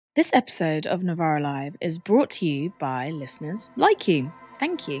This episode of Novara Live is brought to you by listeners like you.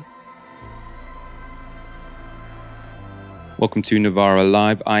 Thank you. Welcome to Novara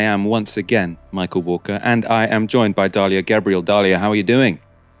Live. I am once again Michael Walker, and I am joined by Dalia Gabriel. Dalia, how are you doing?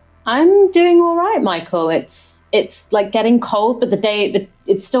 I'm doing all right, Michael. It's like getting cold, but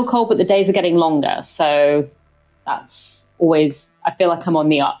it's still cold, but the days are getting longer. So that's always, I feel like I'm on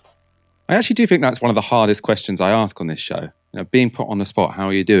the up. I actually do think that's one of the hardest questions I ask on this show. Being put on the spot, how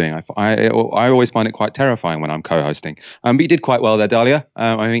are you doing? I always find it quite terrifying when I'm co-hosting. But you did quite well there, Dalia.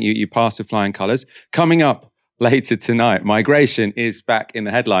 I think you passed with flying colours. Coming up later tonight, migration is back in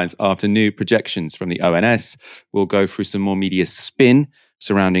the headlines after new projections from the ONS. We'll go through some more media spin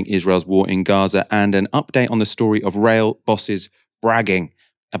surrounding Israel's war in Gaza and an update on the story of rail bosses bragging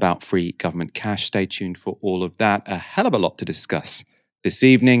about free government cash. Stay tuned for all of that. A hell of a lot to discuss this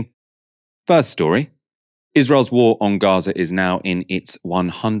evening. First story. Israel's war on Gaza is now in its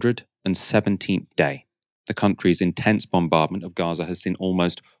 117th day. The country's intense bombardment of Gaza has seen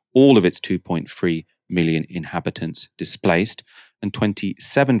almost all of its 2.3 million inhabitants displaced, and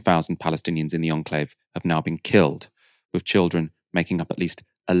 27,000 Palestinians in the enclave have now been killed, with children making up at least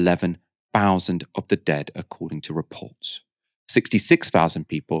 11,000 of the dead, according to reports. 66,000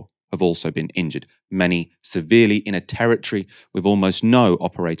 people have also been injured, many severely in a territory with almost no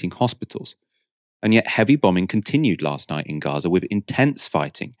operating hospitals. And yet heavy bombing continued last night in Gaza with intense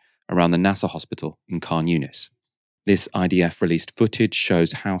fighting around the Nasser hospital in Khan Yunis. This IDF-released footage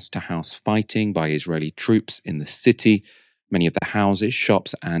shows house-to-house fighting by Israeli troops in the city. Many of the houses,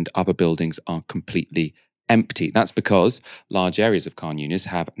 shops and other buildings are completely empty. That's because large areas of Khan Yunis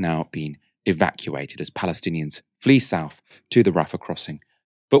have now been evacuated as Palestinians flee south to the Rafah crossing.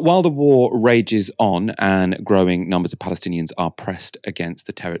 But while the war rages on and growing numbers of Palestinians are pressed against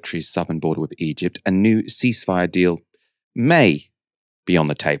the territory's southern border with Egypt, a new ceasefire deal may be on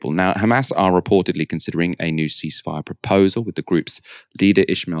the table. Now, Hamas are reportedly considering a new ceasefire proposal, with the group's leader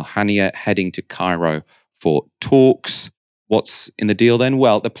Ismail Haniyeh heading to Cairo for talks. What's in the deal then?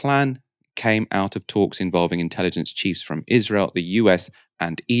 Well, the plan came out of talks involving intelligence chiefs from Israel, the US,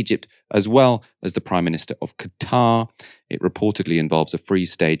 and Egypt, as well as the Prime Minister of Qatar. It reportedly involves a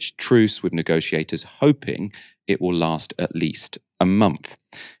three-stage truce, with negotiators hoping it will last at least a month.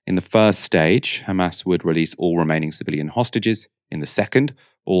 In the first stage, Hamas would release all remaining civilian hostages. In the second,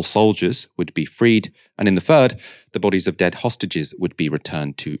 all soldiers would be freed. And in the third, the bodies of dead hostages would be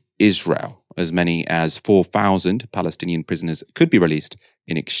returned to Israel. As many as 4,000 Palestinian prisoners could be released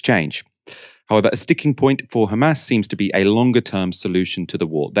in exchange. However, a sticking point for Hamas seems to be a longer-term solution to the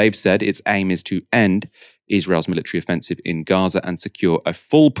war. They've said its aim is to end Israel's military offensive in Gaza and secure a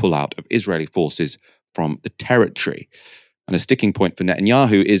full pullout of Israeli forces from the territory. And a sticking point for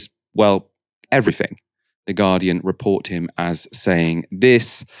Netanyahu is, well, everything. The Guardian report him as saying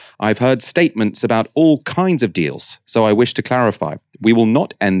this: "I've heard statements about all kinds of deals, so I wish to clarify. We will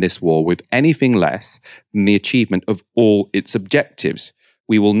not end this war with anything less than the achievement of all its objectives.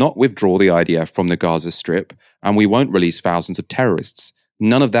 We will not withdraw the IDF from the Gaza Strip, and we won't release thousands of terrorists.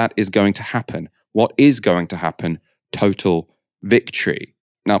 None of that is going to happen. What is going to happen? Total victory."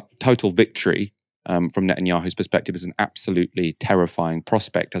 Now, total victory, from Netanyahu's perspective, is an absolutely terrifying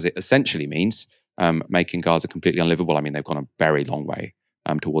prospect, as it essentially means making Gaza completely unlivable. I mean, they've gone a very long way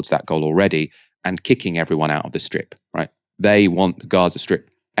towards that goal already, and kicking everyone out of the Strip, right? They want the Gaza Strip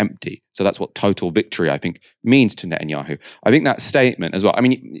empty. So that's what total victory, I think, means to Netanyahu. I think that statement as well, I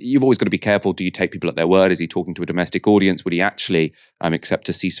mean, you've always got to be careful. Do you take people at their word? Is he talking to a domestic audience? Would he actually accept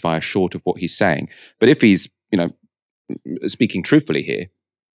a ceasefire short of what he's saying? But if he's, speaking truthfully here,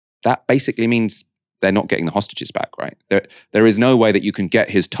 that basically means they're not getting the hostages back, right? There is no way that you can get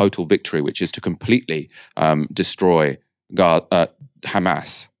his total victory, which is to completely destroy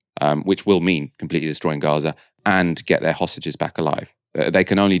Hamas, which will mean completely destroying Gaza, and get their hostages back alive. They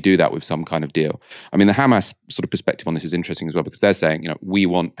can only do that with some kind of deal. I mean, the Hamas sort of perspective on this is interesting as well, because they're saying, we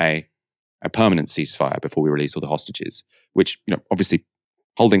want a permanent ceasefire before we release all the hostages, which, obviously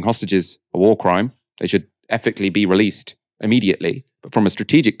holding hostages a war crime. They should ethically be released immediately. But from a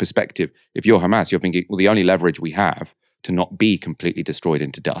strategic perspective, if you're Hamas, you're thinking, well, the only leverage we have to not be completely destroyed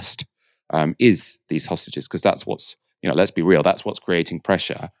into dust is these hostages, because that's what's, let's be real, that's what's creating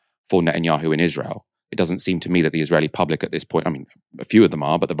pressure for Netanyahu in Israel. It doesn't seem to me that the Israeli public at this point, I mean, a few of them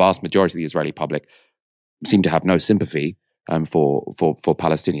are, but the vast majority of the Israeli public seem to have no sympathy for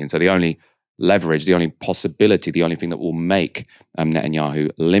Palestinians. So the only leverage, the only possibility, the only thing that will make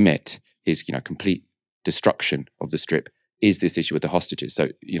Netanyahu limit his complete destruction of the Strip is this issue with the hostages. So,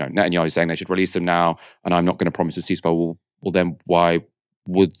 Netanyahu is saying they should release them now, and I'm not going to promise a ceasefire. Well, then why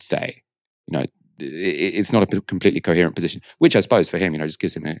would they? it's not a completely coherent position, which I suppose for him, just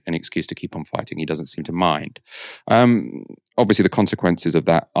gives him an excuse to keep on fighting. He doesn't seem to mind. Obviously, the consequences of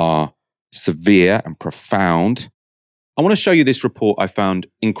that are severe and profound. I want to show you this report I found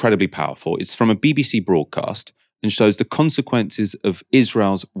incredibly powerful. It's from a BBC broadcast and shows the consequences of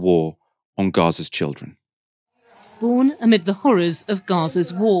Israel's war on Gaza's children. Born amid the horrors of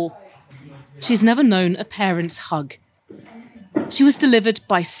Gaza's war, she's never known a parent's hug. She was delivered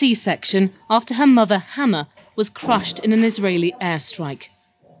by C-section after her mother, Hannah, was crushed in an Israeli airstrike.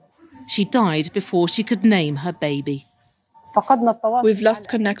 She died before she could name her baby. We've lost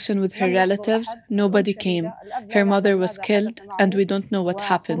connection with her relatives. Nobody came. Her mother was killed, and we don't know what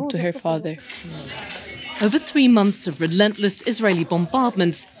happened to her father. Over 3 months of relentless Israeli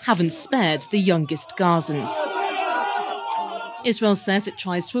bombardments haven't spared the youngest Gazans. Israel says it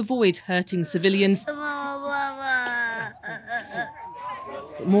tries to avoid hurting civilians.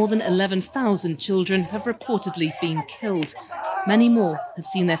 But more than 11,000 children have reportedly been killed. Many more have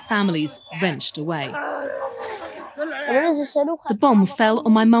seen their families wrenched away. The bomb fell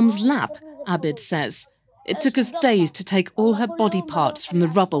on my mum's lap, Abid says. It took us days to take all her body parts from the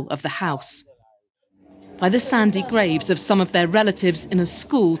rubble of the house. By the sandy graves of some of their relatives in a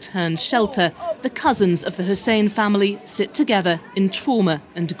school-turned-shelter, the cousins of the Hussein family sit together in trauma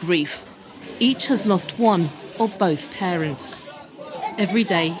and grief. Each has lost one or both parents. Every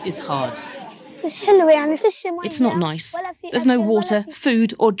day is hard. It's not nice. There's no water,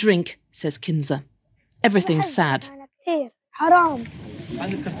 food or drink, says Kinza. Everything's sad. All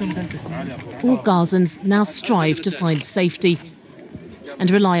Gazans now strive to find safety and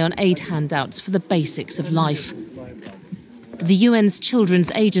rely on aid handouts for the basics of life. The UN's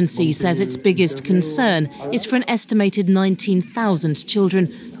Children's Agency says its biggest concern is for an estimated 19,000 children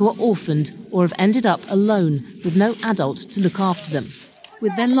who are orphaned or have ended up alone with no adult to look after them.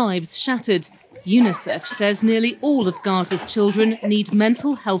 With their lives shattered, UNICEF says nearly all of Gaza's children need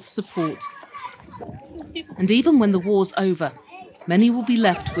mental health support. And even when the war's over, many will be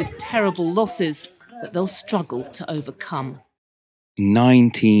left with terrible losses that they'll struggle to overcome.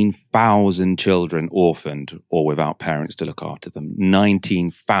 19,000 children orphaned or without parents to look after them.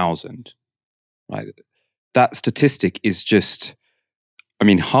 19,000. Right? That statistic is just,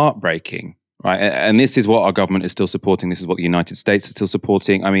 heartbreaking. Right? And this is what our government is still supporting. This is what the United States is still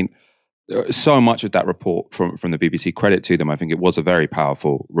supporting. So much of that report from the BBC, credit to them. I think it was a very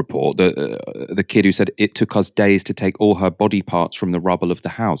powerful report. The kid who said it took us days to take all her body parts from the rubble of the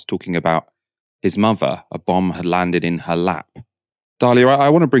house, talking about his mother. A bomb had landed in her lap. Dalia, I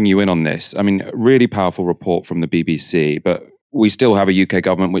want to bring you in on this. Really powerful report from the BBC, but we still have a UK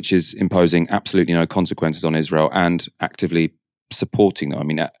government which is imposing absolutely no consequences on Israel and actively supporting them.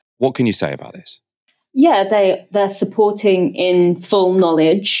 What can you say about this? Yeah, they're supporting in full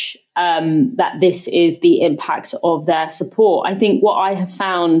knowledge that this is the impact of their support. I think what I have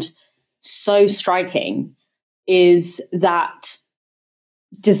found so striking is that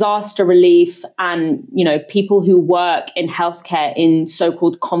disaster relief and, people who work in healthcare in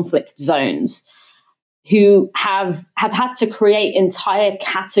so-called conflict zones who have had to create entire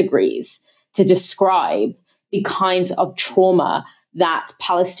categories to describe the kinds of trauma that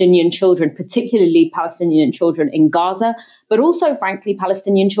Palestinian children, particularly Palestinian children in Gaza, but also, frankly,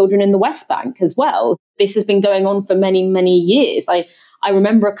 Palestinian children in the West Bank as well. This has been going on for many, many years. I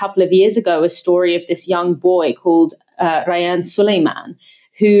remember a couple of years ago a story of this young boy called Ryan Suleiman,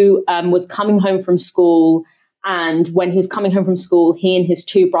 who was coming home from school. And when he was coming home from school, he and his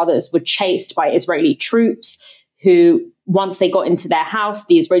two brothers were chased by Israeli troops who, once they got into their house,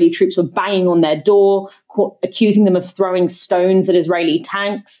 the Israeli troops were banging on their door, accusing them of throwing stones at Israeli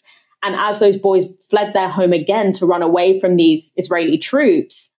tanks. And as those boys fled their home again to run away from these Israeli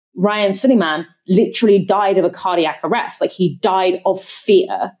troops, Ryan Suleiman literally died of a cardiac arrest. He died of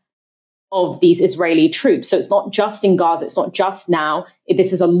fear of these Israeli troops. So it's not just in Gaza, it's not just now.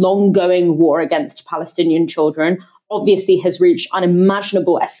 This is a long-going war against Palestinian children, obviously has reached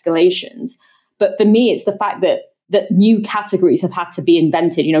unimaginable escalations. But for me, it's the fact that new categories have had to be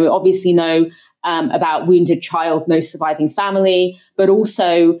invented. We obviously know about wounded child, no surviving family, but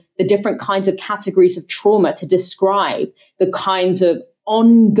also the different kinds of categories of trauma to describe the kinds of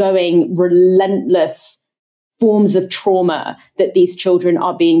ongoing, relentless forms of trauma that these children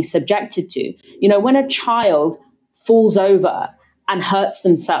are being subjected to. When a child falls over and hurts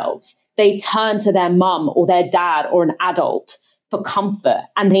themselves, they turn to their mum or their dad or an adult for comfort,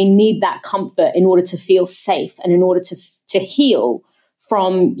 and they need that comfort in order to feel safe and in order to heal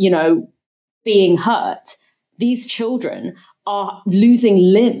from, being hurt. These children are losing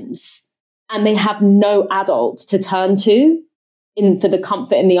limbs and they have no adult to turn to. for the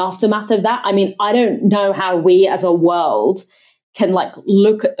comfort in the aftermath of that. I mean, I don't know how we as a world can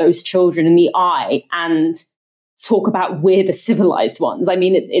look at those children in the eye and talk about we're the civilized ones. I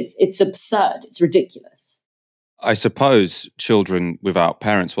mean, it's absurd. It's ridiculous. I suppose children without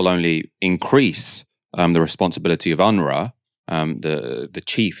parents will only increase the responsibility of UNRWA, the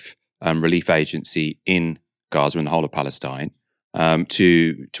chief relief agency in Gaza and the whole of Palestine,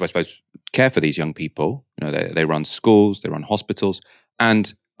 to I suppose care for these young people. They run schools, they run hospitals,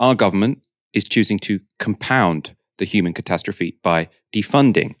 and our government is choosing to compound the human catastrophe by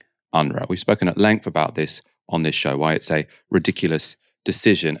defunding UNRWA. We've spoken at length about this on this show, why it's a ridiculous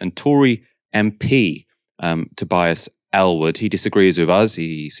decision. And Tory MP Tobias Elwood, he disagrees with us.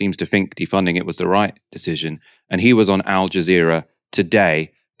 He seems to think defunding it was the right decision. And he was on Al Jazeera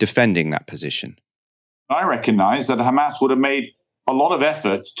today defending that position. I recognise that Hamas would have made a lot of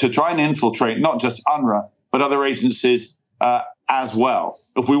effort to try and infiltrate not just UNRWA, but other agencies as well.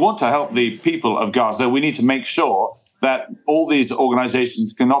 If we want to help the people of Gaza, we need to make sure that all these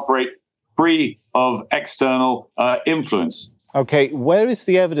organizations can operate free of external influence. Okay, where is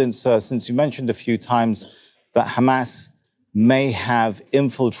the evidence, since you mentioned a few times that Hamas may have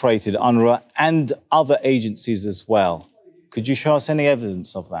infiltrated UNRWA and other agencies as well? Could you show us any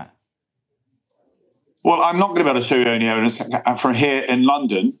evidence of that? Well, I'm not going to be able to show you any evidence from here in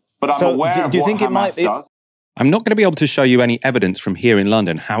London, but I'm aware of what Hamas does. I'm not going to be able to show you any evidence from here in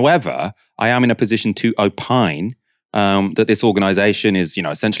London. However, I am in a position to opine that this organization is,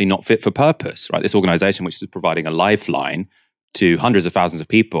 essentially not fit for purpose, right? This organization, which is providing a lifeline to hundreds of thousands of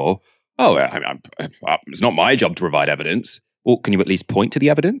people. It's not my job to provide evidence. Well, can you at least point to the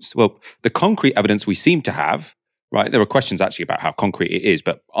evidence? Well, the concrete evidence we seem to have, right? There were questions actually about how concrete it is,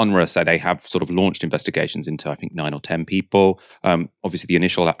 but UNRWA say they have sort of launched investigations into, I think, 9 or 10 people. Obviously, the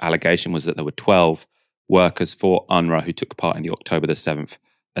initial allegation was that there were 12 workers for UNRWA who took part in the October the 7th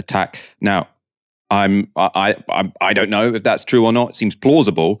attack. Now, I don't know if that's true or not. It seems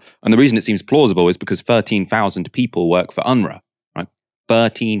plausible. And the reason it seems plausible is because 13,000 people work for UNRWA, right?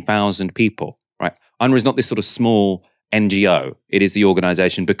 13,000 people, right? UNRWA is not this sort of small NGO. It is the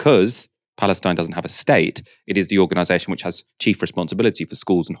organization, because Palestine doesn't have a state, it is the organization which has chief responsibility for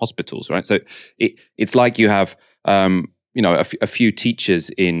schools and hospitals, right? So it's like you have, a few teachers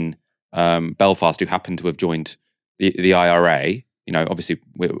in Belfast who happen to have joined the IRA. Obviously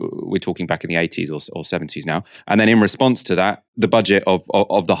we're talking back in the 80s or 70s now. And then in response to that, the budget of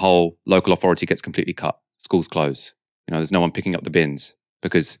the whole local authority gets completely cut. Schools close. There's no one picking up the bins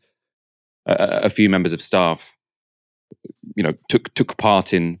because a few members of staff, took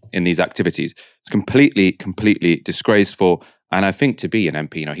part in these activities. It's completely disgraceful. And I think to be an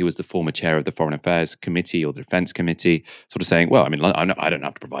MP, he was the former chair of the Foreign Affairs Committee or the Defence Committee, sort of saying, well, I don't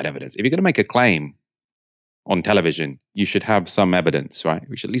have to provide evidence. If you're going to make a claim on television, you should have some evidence, right?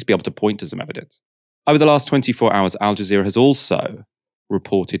 We should at least be able to point to some evidence. Over the last 24 hours, Al Jazeera has also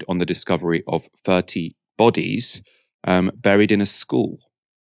reported on the discovery of 30 bodies buried in a school.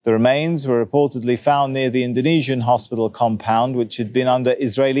 The remains were reportedly found near the Indonesian hospital compound, which had been under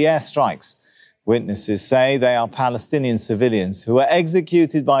Israeli airstrikes. Witnesses say they are Palestinian civilians who were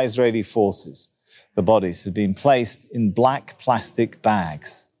executed by Israeli forces. The bodies had been placed in black plastic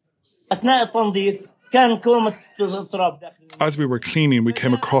bags. As we were cleaning, we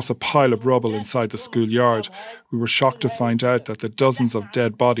came across a pile of rubble inside the schoolyard. We were shocked to find out that the dozens of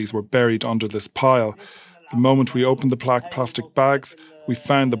dead bodies were buried under this pile. The moment we opened the black plastic bags, we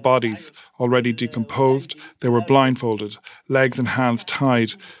found the bodies already decomposed. They were blindfolded, legs and hands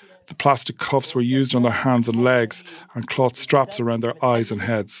tied. The plastic cuffs were used on their hands and legs, and cloth straps around their eyes and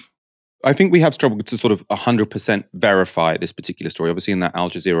heads. I think we have struggled to sort of 100% verify this particular story. Obviously, in that Al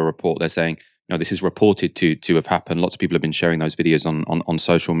Jazeera report, they're saying, this is reported to have happened. Lots of people have been sharing those videos on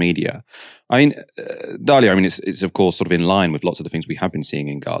social media. Dalia, it's of course sort of in line with lots of the things we have been seeing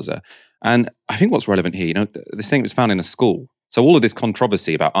in Gaza. And I think what's relevant here, this thing was found in a school. So all of this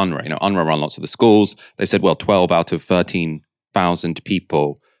controversy about UNRWA, UNRWA run lots of the schools. They've said, 12 out of 13,000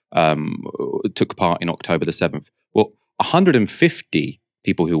 people took part in October the 7th. Well, 150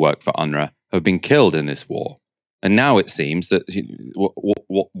 people who work for UNRWA have been killed in this war. And now it seems that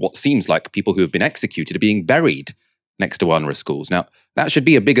what seems like people who have been executed are being buried next to UNRWA schools. Now, that should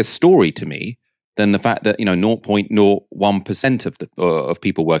be a bigger story to me than the fact that 0.01% of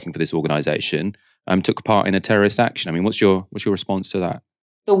people working for this organization took part in a terrorist action. What's your response to that?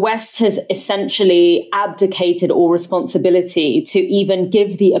 The West has essentially abdicated all responsibility to even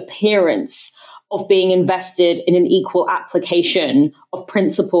give the appearance of being invested in an equal application of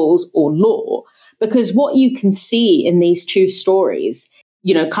principles or law. Because what you can see in these two stories,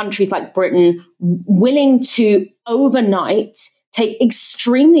 countries like Britain willing to overnight take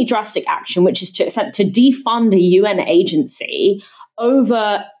extremely drastic action, which is to defund a UN agency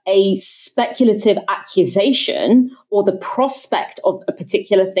over a speculative accusation or the prospect of a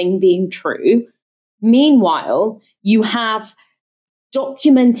particular thing being true. Meanwhile, you have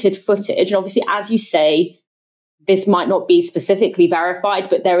documented footage, and obviously, as you say, this might not be specifically verified,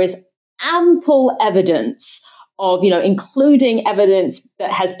 but there is ample evidence of, including evidence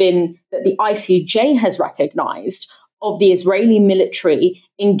that the ICJ has recognized of the Israeli military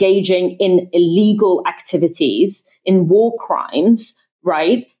engaging in illegal activities, in war crimes,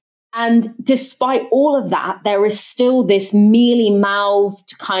 right? And despite all of that, there is still this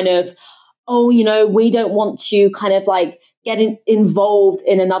mealy-mouthed kind of, we don't want to kind of like get involved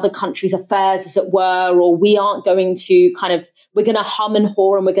in another country's affairs, as it were, or we aren't going to we're going to hum and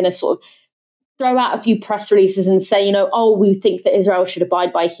haw and we're going to sort of throw out a few press releases and say, we think that Israel should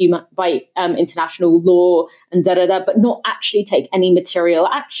abide by international law and but not actually take any material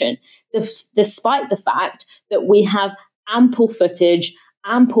action, despite the fact that we have ample footage,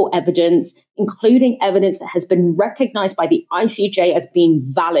 ample evidence, including evidence that has been recognized by the ICJ as being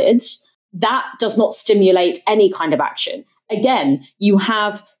valid. That does not stimulate any kind of action. Again, you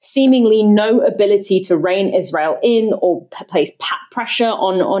have seemingly no ability to rein Israel in or place pressure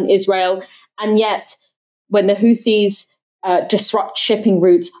on Israel. And yet, when the Houthis disrupt shipping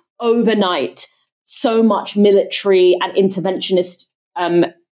routes overnight, so much military and interventionist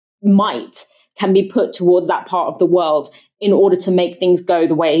might can be put towards that part of the world in order to make things go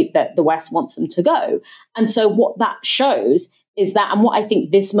the way that the West wants them to go. And so what that shows is that, and what I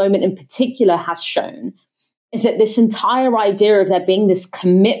think this moment in particular has shown, is that this entire idea of there being this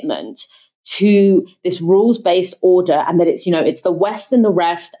commitment to this rules-based order, and that it's the West and the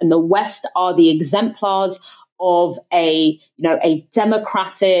rest, and the West are the exemplars of a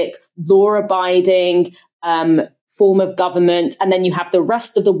democratic, law-abiding form of government, and then you have the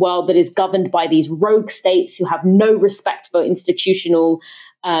rest of the world that is governed by these rogue states who have no respect for international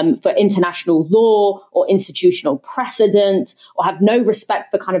law or institutional precedent, or have no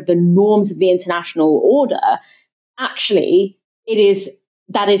respect for kind of the norms of the international order. Actually,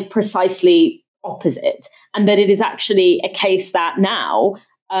 that is precisely opposite, and that it is actually a case that now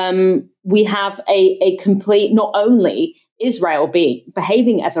we have a complete, not only Israel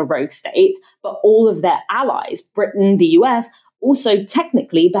behaving as a rogue state, but all of their allies, Britain, the US, also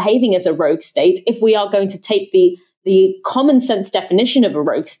technically behaving as a rogue state, if we are going to take the common sense definition of a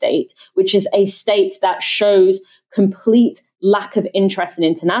rogue state, which is a state that shows complete lack of interest in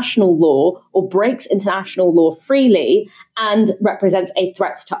international law or breaks international law freely and represents a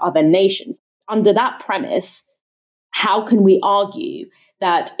threat to other nations. Under that premise, how can we argue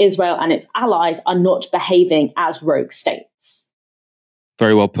that Israel and its allies are not behaving as rogue states?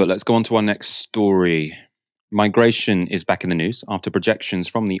 Very well put. Let's go on to our next story. Migration is back in the news after projections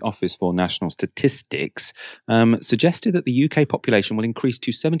from the Office for National Statistics suggested that the UK population will increase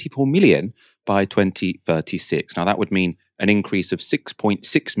to 74 million by 2036. Now, that would mean an increase of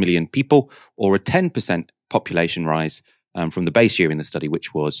 6.6 million people, or a 10% population rise from the base year in the study,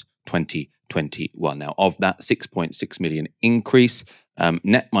 which was 2021. Now, of that 6.6 million increase,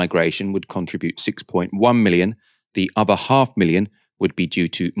 net migration would contribute 6.1 million. The other 500,000 would be due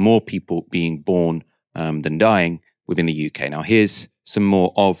to more people being born than dying within the UK. Now, here's some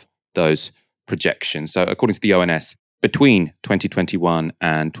more of those projections. So, according to the ONS, between 2021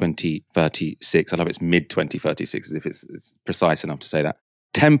 and 2036, I love it's mid-2036, as if it's precise enough to say that,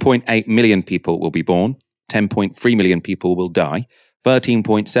 10.8 million people will be born, 10.3 million people will die,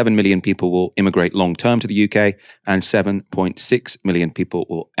 13.7 million people will immigrate long-term to the UK, and 7.6 million people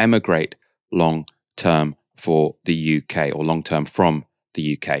will emigrate long-term for the UK, or long-term from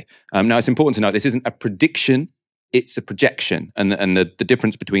the UK. Now, it's important to note this isn't a prediction, it's a projection. And the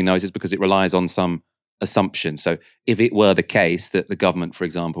difference between those is because it relies on some assumption. So if it were the case that the government, for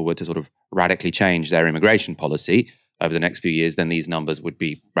example, were to sort of radically change their immigration policy over the next few years, then these numbers would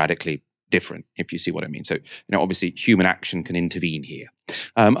be radically different, if you see what I mean. So, obviously human action can intervene here.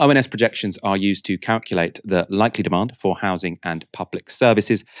 ONS projections are used to calculate the likely demand for housing and public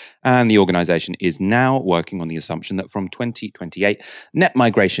services. And the organisation is now working on the assumption that from 2028, net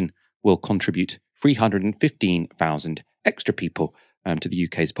migration will contribute 315,000 extra people to the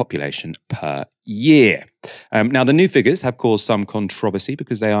UK's population per year. Now, the new figures have caused some controversy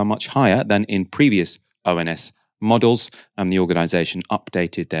because they are much higher than in previous ONS models. The organisation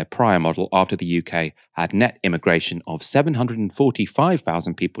updated their prior model after the UK had net immigration of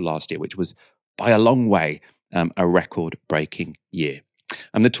 745,000 people last year, which was by a long way a record-breaking year.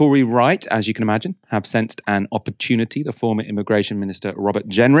 The Tory right, as you can imagine, have sensed an opportunity. The former Immigration Minister, Robert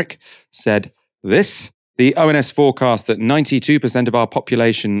Jenrick, said this: The ONS forecast that 92% of our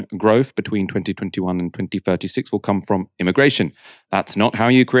population growth between 2021 and 2036 will come from immigration. That's not how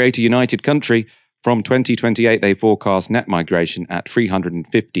you create a united country. From 2028, they forecast net migration at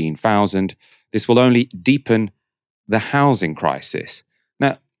 315,000. This will only deepen the housing crisis.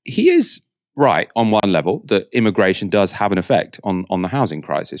 Now, he is right on one level that immigration does have an effect on the housing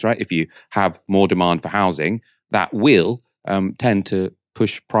crisis, right? If you have more demand for housing, that will tend to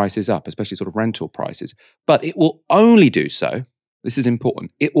push prices up, especially sort of rental prices. But it will only do so, this is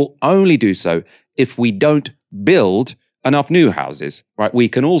important, it will only do so if we don't build enough new houses, right? We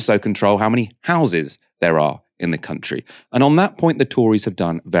can also control how many houses there are in the country. And on that point, the Tories have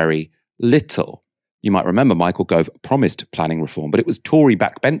done very little. You might remember Michael Gove promised planning reform, but it was Tory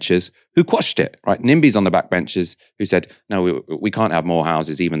backbenchers who quashed it, right? NIMBYs on the backbenchers who said, no, we can't have more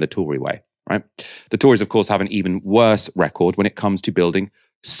houses, even the Tory way, right? The Tories, of course, have an even worse record when it comes to building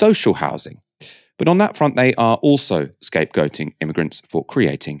social housing. But on that front, they are also scapegoating immigrants for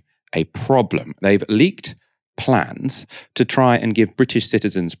creating a problem. They've leaked plans to try and give British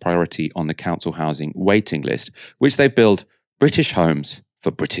citizens priority on the council housing waiting list, which they've billed British homes for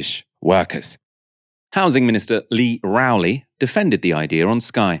British workers. Housing Minister Lee Rowley defended the idea on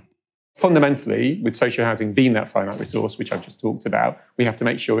Sky. Fundamentally, with social housing being that finite resource, which I've just talked about, we have to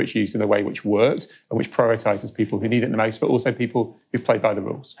make sure it's used in a way which works and which prioritises people who need it the most, but also people who play by the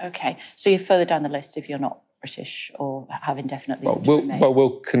rules. OK, so you're further down the list if you're not British or have indefinite leave.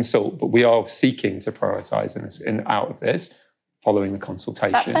 We'll consult, but we are seeking to prioritise in out of this following the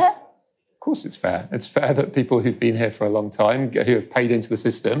consultation. Is that fair? Of course it's fair. It's fair that people who've been here for a long time, who have paid into the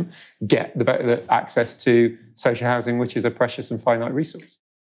system, get the access to social housing, which is a precious and finite resource.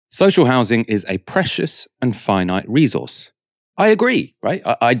 Social housing is a precious and finite resource. I agree, right?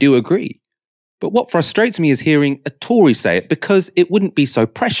 I do agree. But what frustrates me is hearing a Tory say it, because it wouldn't be so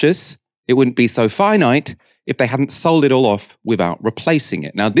precious, it wouldn't be so finite if they hadn't sold it all off without replacing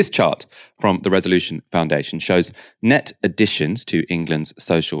it. Now, this chart from the Resolution Foundation shows net additions to England's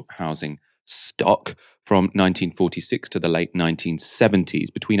social housing stock from 1946 to the late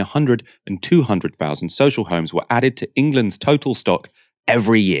 1970s. Between 100 and 200,000 social homes were added to England's total stock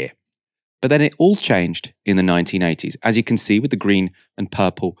every year. But then it all changed in the 1980s. As you can see with the green and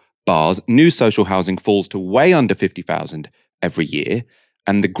purple bars, new social housing falls to way under 50,000 every year.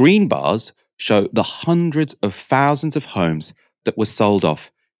 And the green bars show the hundreds of thousands of homes that were sold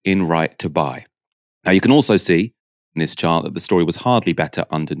off in right to buy. Now, you can also see in this chart that the story was hardly better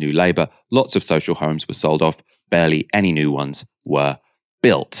under New Labour. Lots of social homes were sold off, barely any new ones were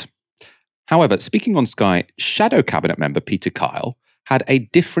built. However, speaking on Sky, Shadow Cabinet member Peter Kyle had a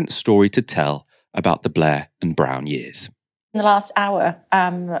different story to tell about the Blair and Brown years. In the last hour,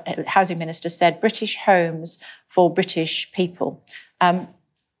 Housing Minister said British homes for British people.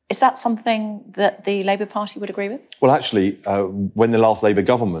 Is that something that the Labour Party would agree with? Well, actually, when the last Labour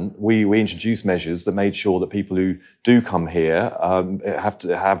government, we introduced measures that made sure that people who do come here have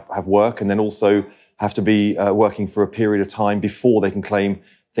to have work, and then also have to be working for a period of time before they can claim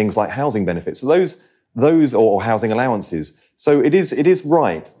things like housing benefits. So those or housing allowances. So it is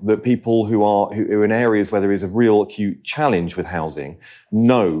right that people who are in areas where there is a real acute challenge with housing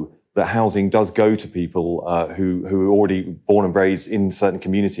know that housing does go to people who are already born and raised in certain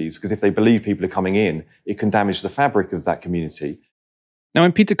communities, because if they believe people are coming in, it can damage the fabric of that community. Now,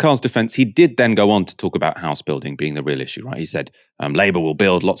 in Peter Kyle's defence, he did then go on to talk about house building being the real issue, right? He said Labour will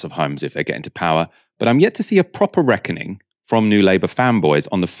build lots of homes if they get into power, but I'm yet to see a proper reckoning from New Labour fanboys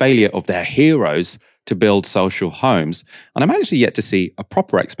on the failure of their heroes to build social homes. And I'm actually yet to see a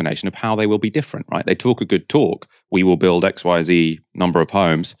proper explanation of how they will be different, right? They talk a good talk, we will build XYZ number of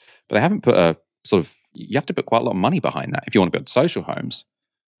homes, but they haven't put a sort of, you have to put quite a lot of money behind that if you want to build social homes.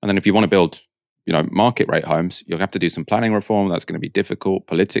 And then if you want to build, market rate homes, you'll have to do some planning reform. That's going to be difficult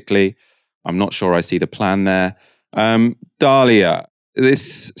politically. I'm not sure I see the plan there. Dalia,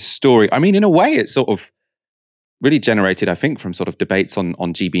 this story, in a way, it's sort of really generated, I think, from sort of debates on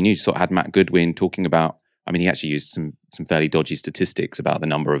GB News. Sort of had Matt Goodwin talking about, he actually used some fairly dodgy statistics about the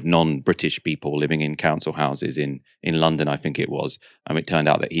number of non-British people living in council houses in London, I think it was. It turned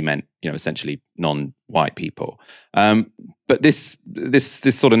out that he meant, essentially non-white people. But this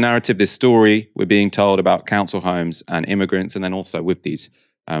sort of narrative, this story we're being told about council homes and immigrants, and then also with these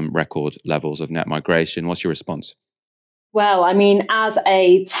record levels of net migration, what's your response? Well, as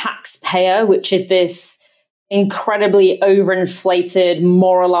a taxpayer, which is this incredibly overinflated,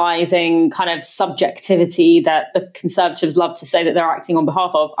 moralizing kind of subjectivity that the Conservatives love to say that they're acting on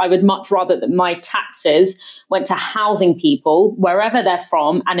behalf of, I would much rather that my taxes went to housing people wherever they're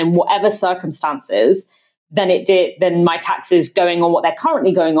from and in whatever circumstances than my taxes going on what they're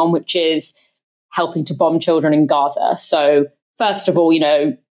currently going on, which is helping to bomb children in Gaza. So first of all,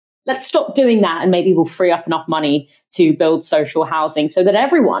 let's stop doing that, and maybe we'll free up enough money to build social housing so that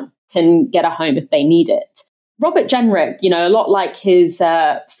everyone can get a home if they need it. Robert Jenrick, a lot like his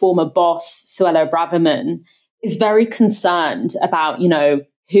former boss, Suella Braverman, is very concerned about,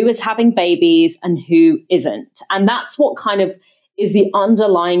 who is having babies and who isn't. And that's what kind of is the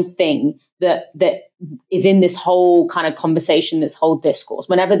underlying thing that is in this whole kind of conversation, this whole discourse.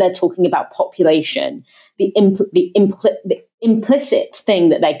 Whenever they're talking about population, the implicit thing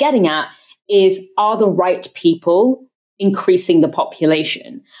that they're getting at is, are the right people increasing the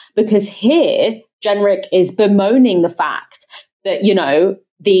population? Because here, Jenrick is bemoaning the fact that,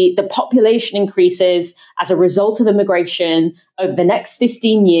 the population increases as a result of immigration over the next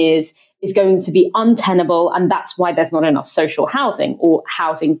 15 years is going to be untenable, and that's why there's not enough social housing or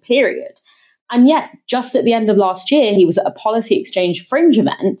housing, period. And yet, just at the end of last year, he was at a policy exchange fringe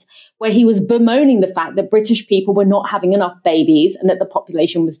event where he was bemoaning the fact that British people were not having enough babies and that the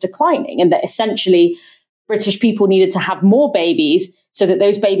population was declining, and that essentially British people needed to have more babies so that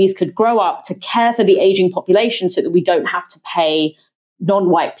those babies could grow up to care for the aging population, so that we don't have to pay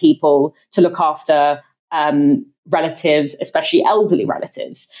non-white people to look after relatives, especially elderly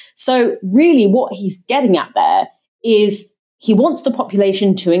relatives. So really what he's getting at there is he wants the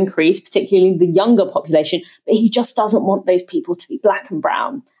population to increase, particularly the younger population, but he just doesn't want those people to be black and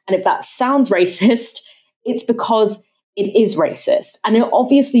brown. And if that sounds racist, it's because it is racist. And it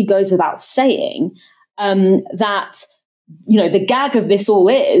obviously goes without saying that, the gag of this all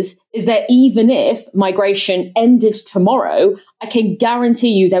is that even if migration ended tomorrow, I can guarantee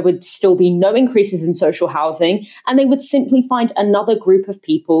you there would still be no increases in social housing, and they would simply find another group of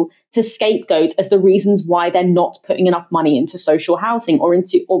people to scapegoat as the reasons why they're not putting enough money into social housing or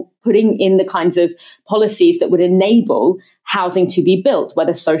putting in the kinds of policies that would enable housing to be built,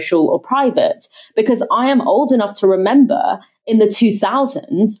 whether social or private. Because I am old enough to remember in the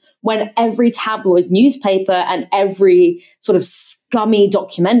 2000s, when every tabloid newspaper and every sort of scummy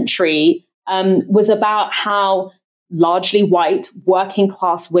documentary was about how largely white working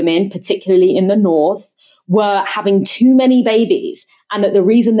class women, particularly in the North, were having too many babies, and that the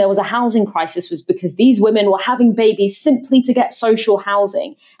reason there was a housing crisis was because these women were having babies simply to get social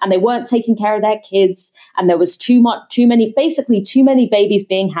housing, and they weren't taking care of their kids, and there was too many babies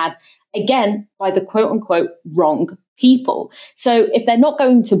being had, again, by the quote unquote wrong people. So if they're not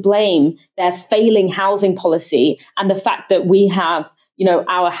going to blame their failing housing policy and the fact that we have,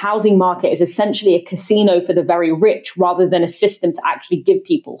 our housing market is essentially a casino for the very rich rather than a system to actually give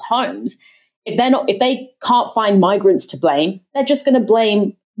people homes, if they can't find migrants to blame, they're just going to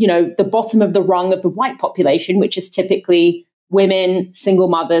blame, the bottom of the rung of the white population, which is typically women, single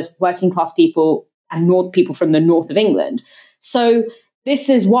mothers, working class people, and people from the north of England. So this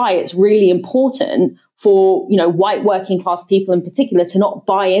is why it's really important for, white working class people in particular to not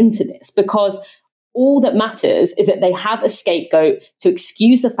buy into this, because all that matters is that they have a scapegoat to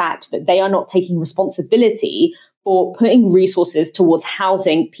excuse the fact that they are not taking responsibility for putting resources towards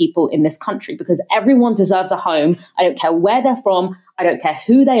housing people in this country, because everyone deserves a home. I don't care where they're from. I don't care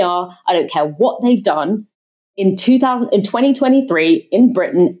who they are. I don't care what they've done. In 2023, in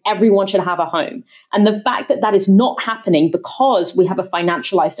Britain, everyone should have a home. And the fact that that is not happening because we have a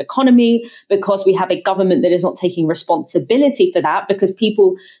financialized economy, because we have a government that is not taking responsibility for that, because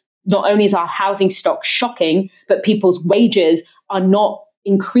people, not only is our housing stock shocking, but people's wages are not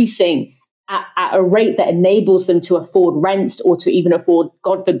increasing at a rate that enables them to afford rent or to even afford,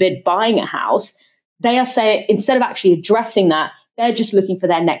 God forbid, buying a house. They are saying, instead of actually addressing that, they're just looking for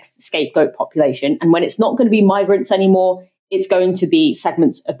their next scapegoat population. And when it's not going to be migrants anymore, it's going to be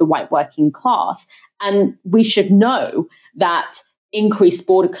segments of the white working class. And we should know that increased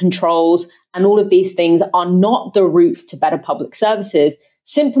border controls and all of these things are not the route to better public services.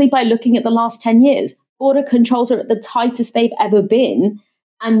 Simply by looking at the last 10 years, border controls are at the tightest they've ever been.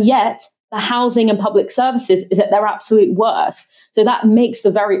 And yet the housing and public services is at their absolute worst. So that makes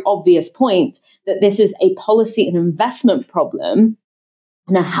the very obvious point that this is a policy and investment problem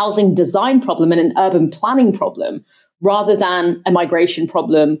and a housing design problem and an urban planning problem, rather than a migration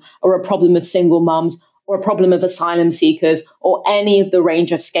problem or a problem of single mums or a problem of asylum seekers or any of the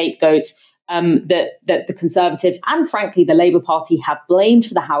range of scapegoats that the Conservatives and, frankly, the Labour Party have blamed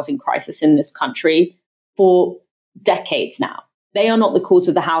for the housing crisis in this country for decades now. They are not the cause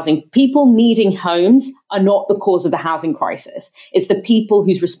of the housing. People needing homes are not the cause of the housing crisis. It's the people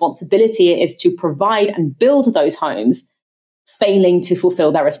whose responsibility it is to provide and build those homes failing to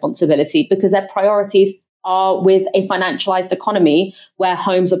fulfill their responsibility because their priorities are with a financialized economy where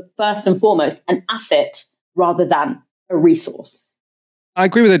homes are first and foremost an asset rather than a resource. I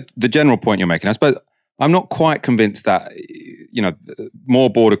agree with the general point you're making. I suppose I'm not quite convinced that, more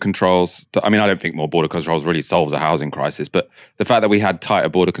border controls. I mean, I don't think more border controls really solves a housing crisis, but the fact that we had tighter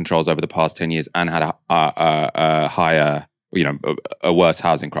border controls over the past 10 years and had a higher, a worse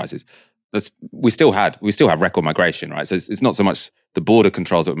housing crisis, we still have record migration, right? So it's not so much the border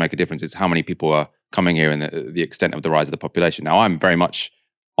controls that would make a difference, it's how many people are coming here and the extent of the rise of the population. Now, I'm very much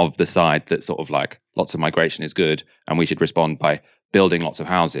of the side that sort of like lots of migration is good and we should respond by building lots of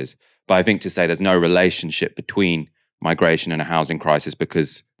houses. But I think to say there's no relationship between migration and a housing crisis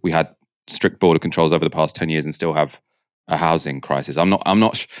because we had strict border controls over the past 10 years and still have a housing crisis. I'm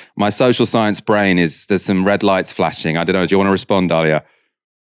not, my social science brain there's some red lights flashing. I don't know. Do you want to respond, Dalia?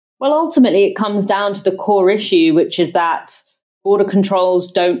 Well, ultimately, it comes down to the core issue, which is that border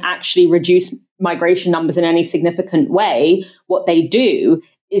controls don't actually reduce migration numbers in any significant way. What they do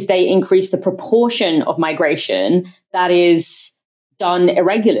is they increase the proportion of migration that is done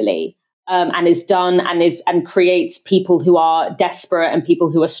irregularly and creates people who are desperate and people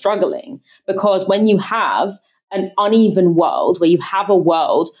who are struggling. Because when you have an uneven world, where you have a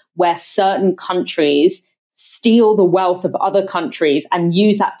world where certain countries steal the wealth of other countries and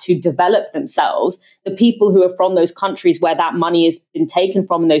use that to develop themselves, the people who are from those countries where that money has been taken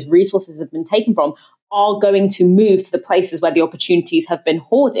from and those resources have been taken from are going to move to the places where the opportunities have been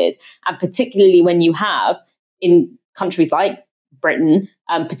hoarded. And particularly when you have in countries like Britain,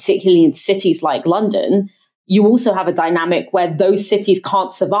 particularly in cities like London, you also have a dynamic where those cities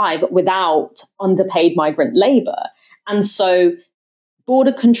can't survive without underpaid migrant labor. And so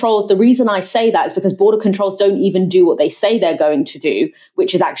border controls, the reason I say that is because border controls don't even do what they say they're going to do,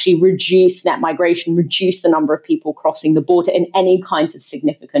 which is actually reduce net migration, reduce the number of people crossing the border in any kinds of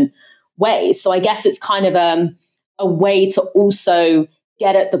significant ways. So I guess it's kind of a way to also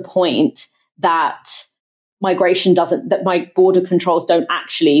get at the point that my border controls don't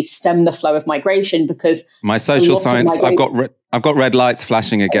actually stem the flow of migration, because my social science, I've got red lights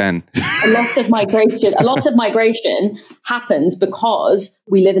flashing again. A lot of migration happens because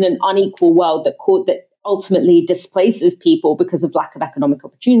we live in an unequal world that ultimately displaces people because of lack of economic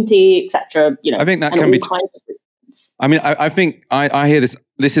opportunity, etc. I think that can be. I mean, I think I hear this.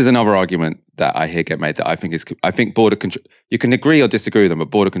 This is another argument that I hear get made that I think border control. You can agree or disagree with them, but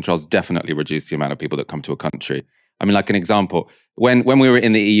border controls definitely reduce the amount of people that come to a country. I mean, like an example, when we were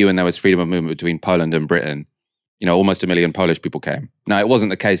in the EU and there was freedom of movement between Poland and Britain, almost 1 million Polish people came. Now, it wasn't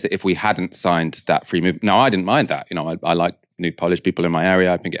the case that if we hadn't signed that free movement. Now, I didn't mind that. I like new Polish people in my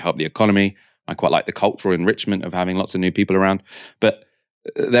area. I think it helped the economy. I quite like the cultural enrichment of having lots of new people around. But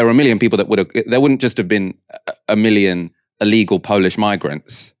there were 1 million people there wouldn't just have been 1 million illegal Polish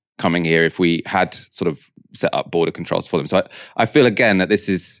migrants coming here if we had sort of set up border controls for them. So I feel again that this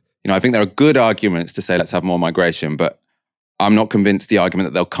is, I think there are good arguments to say let's have more migration, but I'm not convinced the argument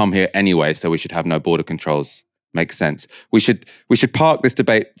that they'll come here anyway, so we should have no border controls makes sense. We should park this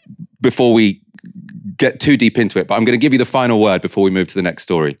debate before we get too deep into it, but I'm going to give you the final word before we move to the next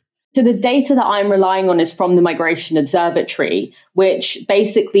story. So the data that I'm relying on is from the Migration Observatory, which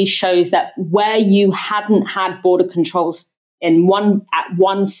basically shows that where you hadn't had border controls at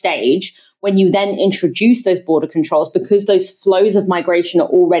one stage, when you then introduce those border controls, because those flows of migration are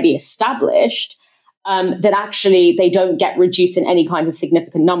already established, that actually they don't get reduced in any kinds of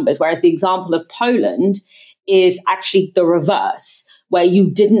significant numbers. Whereas the example of Poland is actually the reverse, where you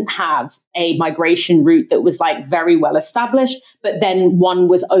didn't have a migration route that was like very well established, but then one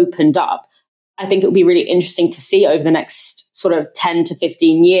was opened up. I think it would be really interesting to see over the next sort of 10 to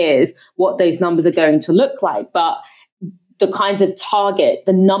 15 years what those numbers are going to look like. But the kinds of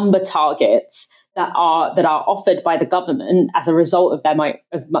the number targets that are offered by the government as a result of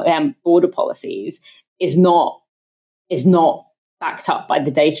their border policies is not backed up by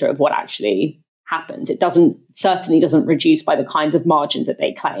the data of what actually happens. It certainly doesn't reduce by the kinds of margins that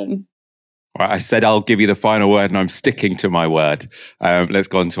they claim. Right, I said I'll give you the final word and I'm sticking to my word. Let's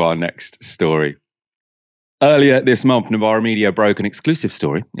go on to our next story. Earlier this month, Novara Media broke an exclusive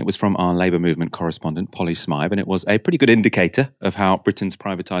story. It was from our Labour movement correspondent, Polly Smythe, and it was a pretty good indicator of how Britain's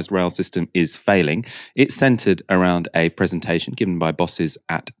privatised rail system is failing. It centred around a presentation given by bosses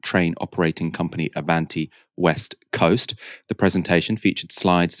at train operating company Avanti West Coast. The presentation featured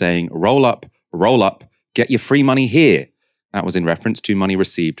slides saying, roll up, get your free money here. That was in reference to money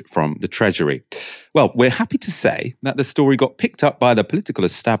received from the Treasury. Well, we're happy to say that the story got picked up by the political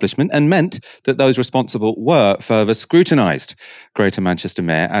establishment and meant that those responsible were further scrutinised. Greater Manchester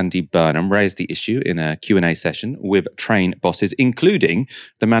Mayor Andy Burnham raised the issue in a Q&A session with train bosses, including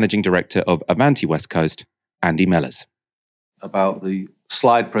the Managing Director of Avanti West Coast, Andy Mellors. About the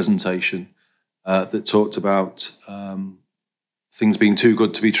slide presentation that talked about 3 things being too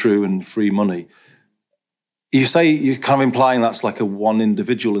good to be true and free money. You say you're kind of implying that's like a one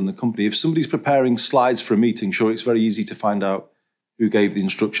individual in the company. If somebody's preparing slides for a meeting, sure, it's very easy to find out who gave the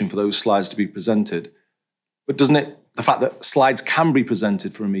instruction for those slides to be presented. But doesn't it, the fact that slides can be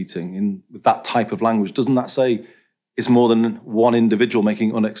presented for a meeting with that type of language, doesn't that say it's more than one individual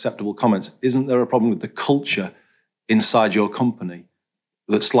making unacceptable comments? Isn't there a problem with the culture inside your company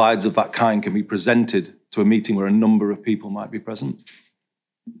that slides of that kind can be presented to a meeting where a number of people might be present?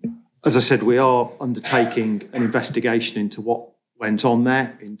 As I said, we are undertaking an investigation into what went on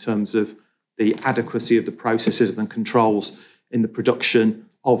there in terms of the adequacy of the processes and controls in the production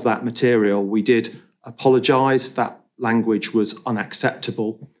of that material. We did apologise. That language was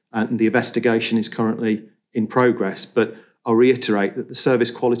unacceptable, and the investigation is currently in progress. But I'll reiterate that the service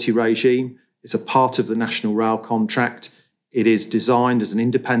quality regime is a part of the National Rail contract. It is designed as an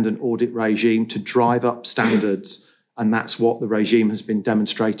independent audit regime to drive up standards, and that's what the regime has been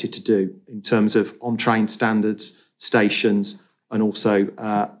demonstrated to do in terms of on-train standards, stations, and also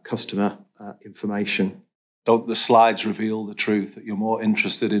customer information. Don't the slides reveal the truth, that you're more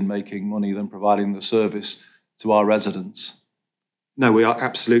interested in making money than providing the service to our residents? No, we are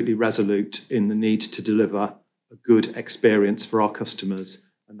absolutely resolute in the need to deliver a good experience for our customers,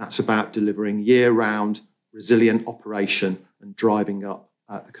 and that's about delivering year-round resilient operation and driving up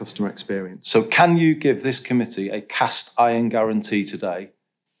the customer experience. So can you give this committee a cast iron guarantee today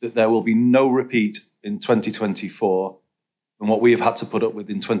that there will be no repeat in 2024 than what we have had to put up with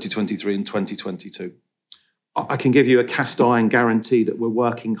in 2023 and 2022? I can give you a cast iron guarantee that we're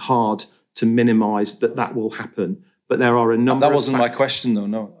working hard to minimise that will happen. But there are a number That wasn't my question, though,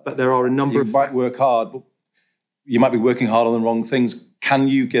 no. But there are a number You might work hard, but you might be working hard on the wrong things. Can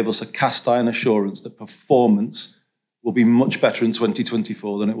you give us a cast iron assurance that performance will be much better in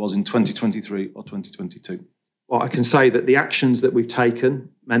 2024 than it was in 2023 or 2022? Well, I can say that the actions that we've taken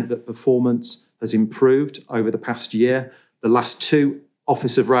meant that performance has improved over the past year. The last two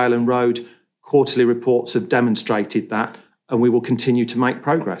Office of Rail and Road quarterly reports have demonstrated that, and we will continue to make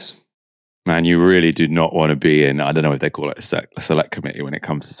progress. Man, you really do not want to be in, I don't know if they call it a select committee when it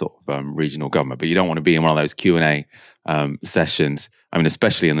comes to sort of regional government, but you don't want to be in one of those Q&A sessions. I mean,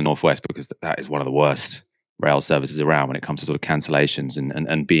 especially in the Northwest, because that is one of the worst rail services around when it comes to sort of cancellations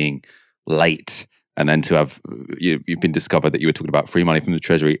and being late. And then to have, you've been discovered that you were talking about free money from the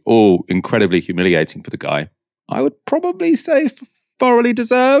Treasury, all incredibly humiliating for the guy. I would probably say thoroughly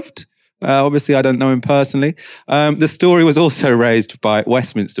deserved. Obviously, I don't know him personally. The story was also raised by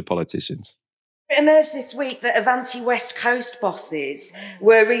Westminster politicians. It emerged this week that Avanti West Coast bosses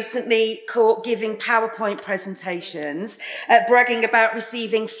were recently caught giving PowerPoint presentations, bragging about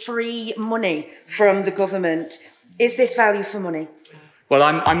receiving free money from the government. Is this value for money? Well,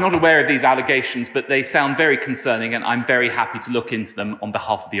 I'm not aware of these allegations, but they sound very concerning, and I'm very happy to look into them on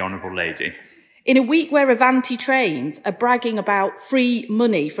behalf of the Honourable Lady. In a week where Avanti trains are bragging about free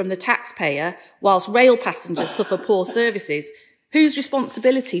money from the taxpayer whilst rail passengers suffer poor services, whose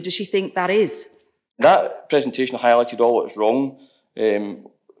responsibility does she think that is? That presentation highlighted all that's wrong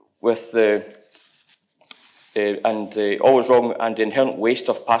with all that's wrong and the inherent waste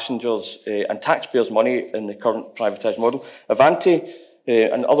of passengers and taxpayers' money in the current privatised model. Avanti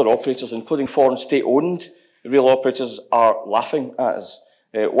and other operators, including foreign state-owned rail operators, are laughing at us.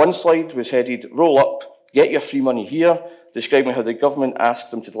 One slide was headed, "Roll up, get your free money here," describing how the government asks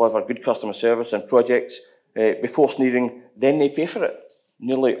them to deliver good customer service and projects before sneering, then they pay for it.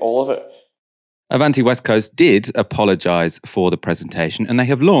 Nearly all of it. Avanti West Coast did apologise for the presentation, and they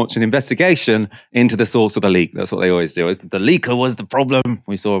have launched an investigation into the source of the leak. That's what they always do, is that the leaker was the problem.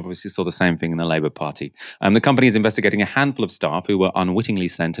 We obviously saw the same thing in the Labour Party. The company is investigating a handful of staff who were unwittingly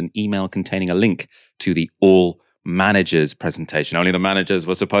sent an email containing a link to the all managers presentation. Only the managers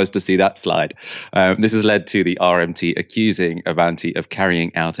were supposed to see that slide. This has led to the RMT accusing Avanti of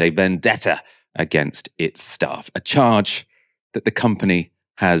carrying out a vendetta against its staff, a charge that the company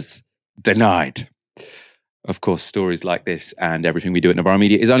has denied. Of course, stories like this and everything we do at Novara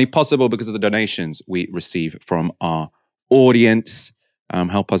Media is only possible because of the donations we receive from our audience.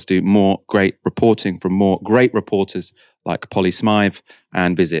 Help us do more great reporting from more great reporters like Polly Smythe,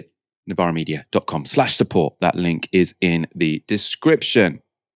 and visit novaramedia.com/support. That link is in the description.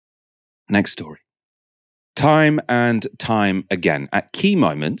 Next story. Time and time again, at key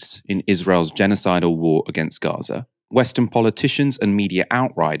moments in Israel's genocidal war against Gaza, Western politicians and media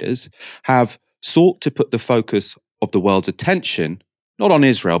outriders have sought to put the focus of the world's attention not on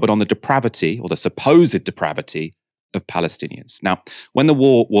Israel, but on the depravity, or the supposed depravity, of Palestinians. Now, when the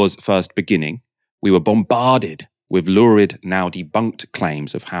war was first beginning, we were bombarded with lurid, now debunked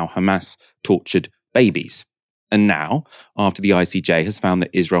claims of how Hamas tortured babies. And now, after the ICJ has found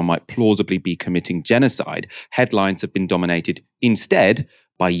that Israel might plausibly be committing genocide, headlines have been dominated instead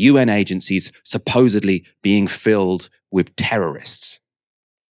by UN agencies supposedly being filled with terrorists.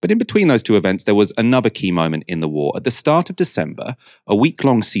 But in between those two events, there was another key moment in the war. At the start of December, a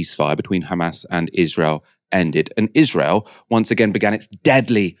week-long ceasefire between Hamas and Israel ended, and Israel once again began its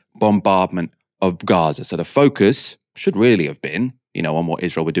deadly bombardment of Gaza. So the focus should really have been, on what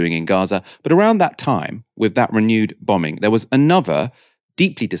Israel were doing in Gaza. But around that time, with that renewed bombing, there was another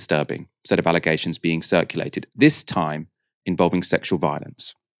deeply disturbing set of allegations being circulated, this time involving sexual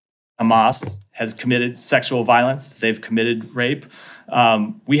violence. Hamas has committed sexual violence. They've committed rape.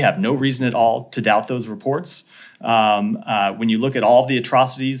 We have no reason at all to doubt those reports. When you look at all of the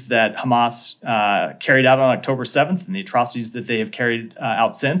atrocities that Hamas carried out on October 7th and the atrocities that they have carried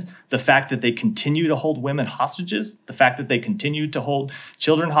out since, the fact that they continue to hold women hostages, the fact that they continue to hold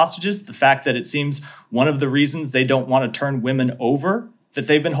children hostages, the fact that it seems one of the reasons they don't want to turn women over that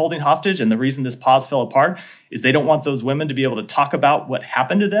they've been holding hostage, and the reason this pause fell apart, is they don't want those women to be able to talk about what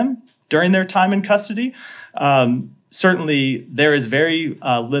happened to them during their time in custody. Certainly, there is very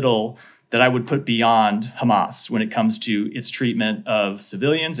little that I would put beyond Hamas when it comes to its treatment of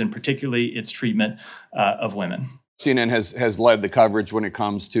civilians and particularly its treatment of women. CNN has led the coverage when it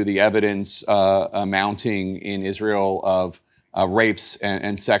comes to the evidence mounting in Israel of rapes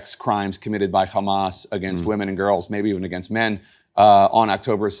and sex crimes committed by Hamas against women and girls, maybe even against men, on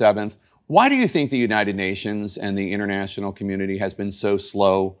October 7th. Why do you think the United Nations and the international community has been so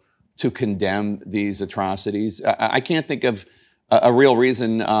slow to condemn these atrocities? I can't think of a real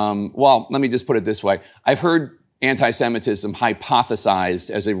reason. Well, let me just put it this way. I've heard anti-Semitism hypothesized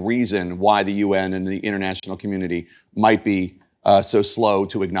as a reason why the UN and the international community might be so slow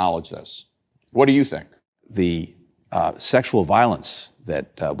to acknowledge this. What do you think? The sexual violence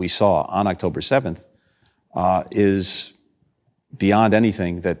that we saw on October 7th is beyond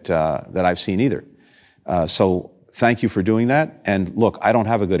anything that I've seen either. So thank you for doing that. And look, I don't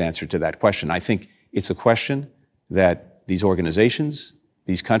have a good answer to that question. I think it's a question that these organizations,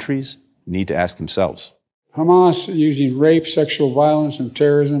 these countries need to ask themselves. Hamas using rape, sexual violence, and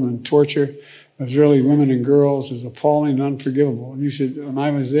terrorism and torture of Israeli women and girls is appalling and unforgivable. And you should, when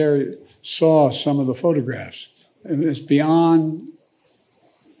I was there, saw some of the photographs. And it's beyond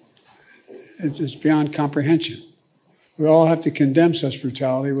comprehension. We all have to condemn such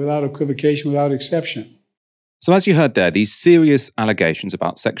brutality without equivocation, without exception. So as you heard there, these serious allegations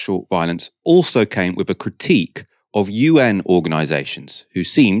about sexual violence also came with a critique of UN organizations who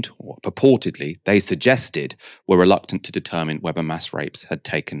seemed, or purportedly, they suggested, were reluctant to determine whether mass rapes had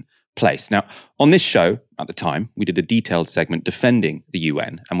taken place. Now, on this show, at the time, we did a detailed segment defending the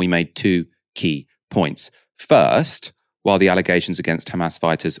UN, and we made two key points. First, while the allegations against Hamas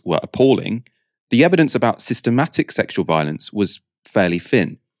fighters were appalling, the evidence about systematic sexual violence was fairly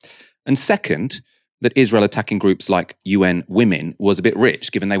thin. And second, that Israel attacking groups like UN Women was a bit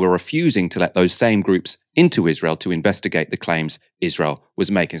rich, given they were refusing to let those same groups into Israel to investigate the claims Israel was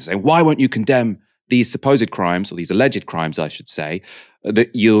making. So why won't you condemn these supposed crimes, or these alleged crimes, I should say,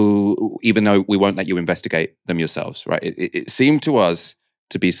 that you, even though we won't let you investigate them yourselves, right? It seemed to us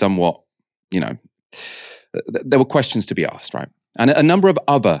to be somewhat, there were questions to be asked, right? And a number of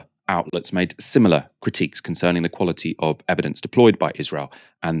other outlets made similar critiques concerning the quality of evidence deployed by Israel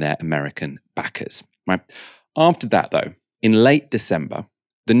and their American backers. Right. After that, though, in late December,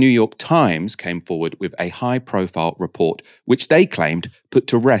 the New York Times came forward with a high-profile report which they claimed put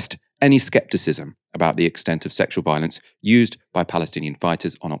to rest any skepticism about the extent of sexual violence used by Palestinian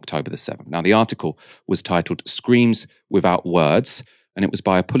fighters on October the 7th. Now, the article was titled Screams Without Words, and it was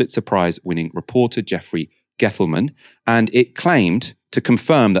by a Pulitzer Prize-winning reporter, Jeffrey Gethelman, and it claimed to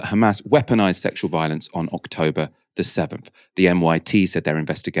confirm that Hamas weaponized sexual violence on October the 7th. The NYT said their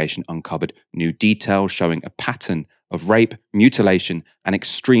investigation uncovered new details showing a pattern of rape, mutilation, and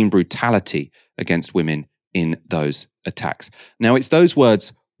extreme brutality against women in those attacks. Now, it's those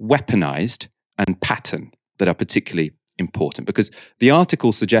words, weaponized and pattern, that are particularly important, because the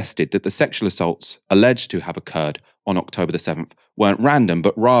article suggested that the sexual assaults alleged to have occurred on October the 7th weren't random,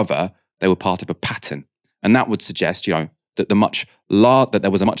 but rather they were part of a pattern. And that would suggest, that that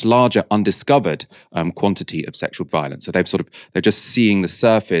there was a much larger undiscovered quantity of sexual violence. So they're just seeing the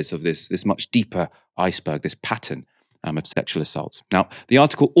surface of this much deeper iceberg, this pattern of sexual assaults. Now, the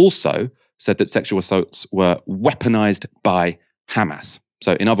article also said that sexual assaults were weaponized by Hamas.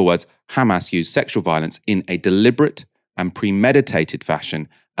 So in other words, Hamas used sexual violence in a deliberate and premeditated fashion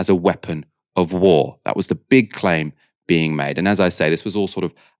as a weapon of war. That was the big claim being made. And as I say, this was all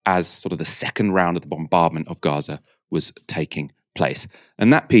as the second round of the bombardment of Gaza was taking place.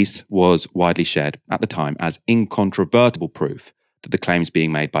 And that piece was widely shared at the time as incontrovertible proof that the claims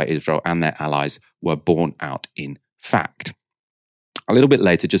being made by Israel and their allies were borne out in fact. A little bit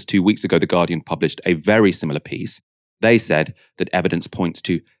later, just 2 weeks ago, The Guardian published a very similar piece. They said that evidence points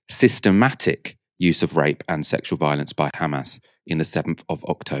to systematic use of rape and sexual violence by Hamas in the 7th of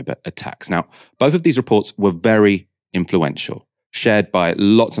October attacks. Now, both of these reports were very influential, shared by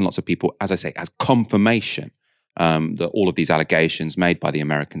lots and lots of people, as I say, as confirmation that all of these allegations made by the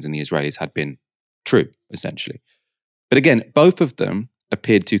Americans and the Israelis had been true, essentially. But again, both of them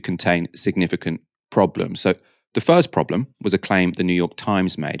appeared to contain significant problems. So the first problem was a claim the New York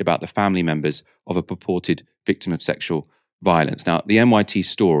Times made about the family members of a purported victim of sexual violence. Now, the NYT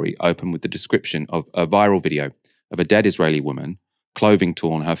story opened with the description of a viral video of a dead Israeli woman, clothing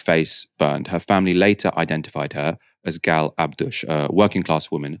torn, her face burned. Her family later identified her as Gal Abdush, a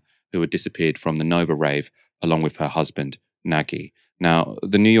working-class woman who had disappeared from the Nova rave along with her husband, Nagy. Now,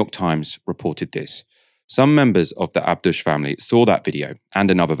 the New York Times reported this. Some members of the Abdush family saw that video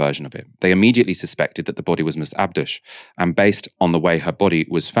and another version of it. They immediately suspected that the body was Ms. Abdush, and based on the way her body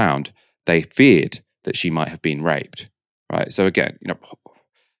was found, they feared that she might have been raped. Right? So again,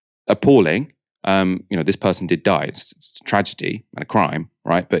 appalling. This person did die. It's a tragedy and a crime,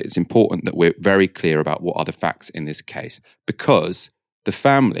 right? But it's important that we're very clear about what are the facts in this case, because the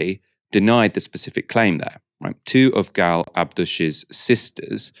family denied the specific claim there. Right? 2 of Gal Abdush's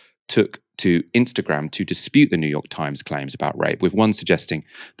sisters took to Instagram to dispute the New York Times claims about rape, with one suggesting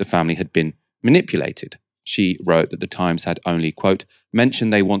the family had been manipulated. She wrote that the Times had only, quote,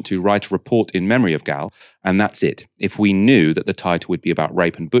 mentioned they want to write a report in memory of Gal, and that's it. If we knew that the title would be about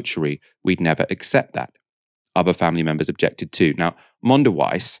rape and butchery, we'd never accept that. Other family members objected too. Now,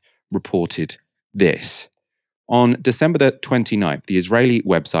 Mondoweiss reported this. On December the 29th, the Israeli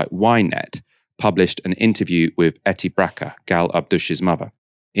website Ynet published an interview with Eti Braka, Gal Abdush's mother.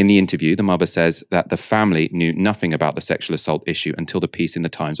 In the interview, the mother says that the family knew nothing about the sexual assault issue until the piece in the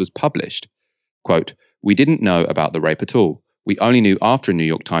Times was published. Quote, we didn't know about the rape at all. We only knew after a New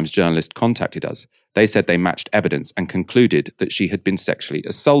York Times journalist contacted us. They said they matched evidence and concluded that she had been sexually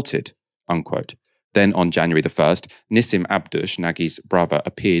assaulted, unquote. Then on January the 1st, Nissim Abdush, Nagy's brother,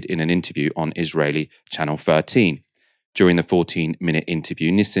 appeared in an interview on Israeli Channel 13. During the 14-minute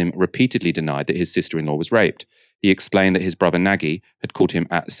interview, Nissim repeatedly denied that his sister-in-law was raped. He explained that his brother Nagy had called him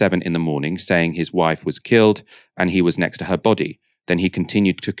at 7 a.m, saying his wife was killed and he was next to her body. Then he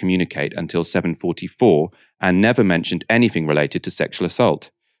continued to communicate until 7:44 and never mentioned anything related to sexual assault.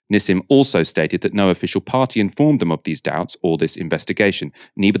 Nissim also stated that no official party informed them of these doubts or this investigation,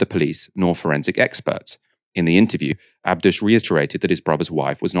 neither the police nor forensic experts. In the interview, Abdush reiterated that his brother's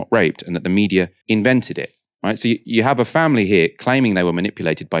wife was not raped and that the media invented it. Right? So you have a family here claiming they were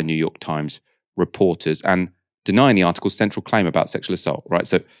manipulated by New York Times reporters and denying the article's central claim about sexual assault, right?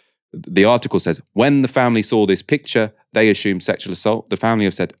 So the article says, when the family saw this picture, they assumed sexual assault. The family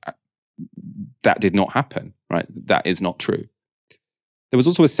have said, that did not happen, right? That is not true. There was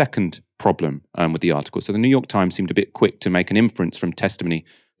also a second problem with the article. So the New York Times seemed a bit quick to make an inference from testimony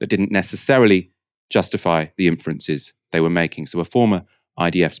that didn't necessarily justify the inferences they were making. So a former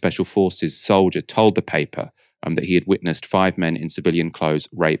IDF Special Forces soldier told the paper that he had witnessed 5 men in civilian clothes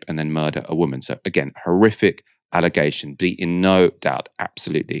rape and then murder a woman. So again, horrific allegation, be in no doubt,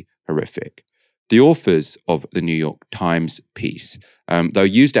 absolutely horrific. The authors of the New York Times piece, though,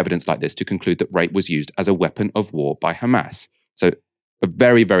 used evidence like this to conclude that rape was used as a weapon of war by Hamas. So a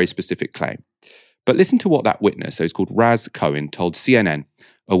very, very specific claim. But listen to what that witness, so he's called Raz Cohen, told CNN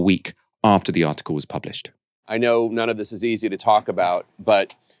a week after the article was published. I know none of this is easy to talk about,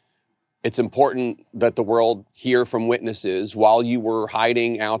 but it's important that the world hear from witnesses. While you were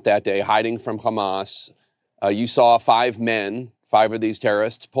hiding out that day, hiding from Hamas, you saw 5 men, 5 of these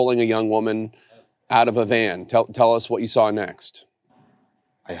terrorists, pulling a young woman out of a van. Tell us what you saw next.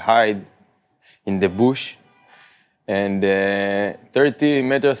 I hide in the bush, and 30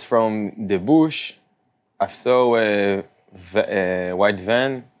 meters from the bush, I saw a white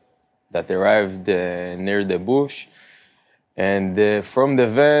van that arrived near the bush, and from the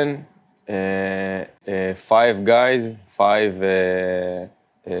van, 5 guys, 5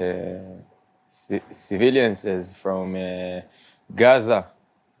 civilians as from Gaza.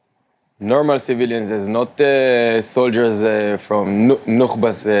 Normal civilians, as not soldiers from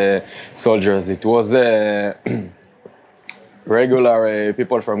Nukhba's soldiers. It was regular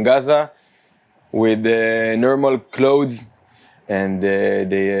people from Gaza with normal clothes, and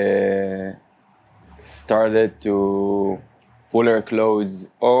they started to pull her clothes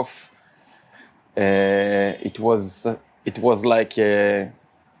off. It was like a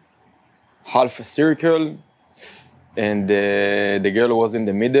half a circle, and the girl was in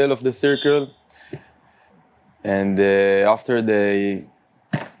the middle of the circle. And after they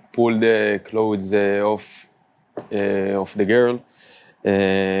pulled the clothes off of the girl,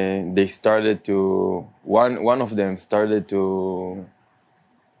 they started to, one of them started to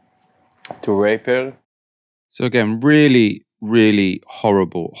rape her. So again, really, really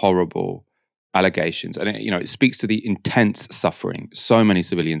horrible allegations. And it speaks to the intense suffering so many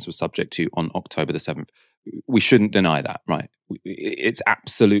civilians were subject to on October the 7th. We shouldn't deny that, right? It's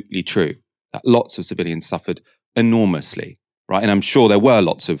absolutely true that lots of civilians suffered enormously, right? And I'm sure there were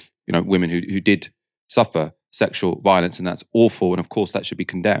lots of women who did suffer sexual violence, and that's awful, and of course that should be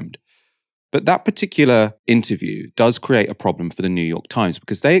condemned. But that particular interview does create a problem for the New York Times,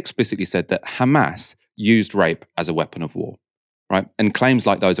 because they explicitly said that Hamas used rape as a weapon of war, right? And claims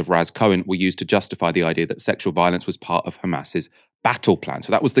like those of Raz Cohen were used to justify the idea that sexual violence was part of Hamas's battle plan.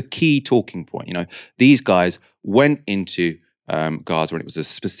 So that was the key talking point. These guys went into Gaza, and it was a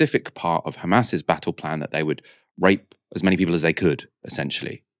specific part of Hamas's battle plan that they would rape as many people as they could,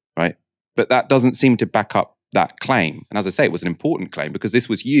 essentially, right? But that doesn't seem to back up that claim. And as I say, it was an important claim because this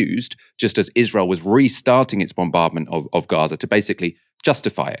was used just as Israel was restarting its bombardment of Gaza to basically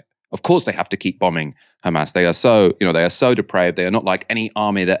justify it. Of course, they have to keep bombing Hamas. They are so depraved. They are not like any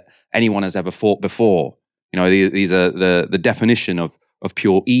army that anyone has ever fought before. These are the definition of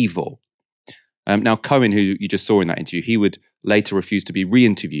pure evil. Now, Cohen, who you just saw in that interview, he would later refuse to be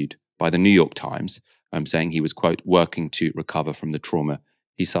re-interviewed by the New York Times, saying he was, quote, working to recover from the trauma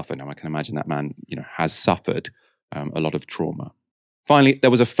he suffered. Now, I can imagine that man, has suffered a lot of trauma. Finally,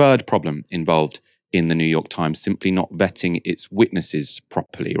 there was a third problem involved in the New York Times, simply not vetting its witnesses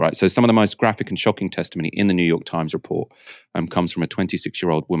properly, right? So some of the most graphic and shocking testimony in the New York Times report comes from a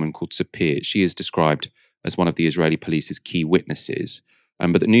 26-year-old woman called Sapir. She is described as one of the Israeli police's key witnesses.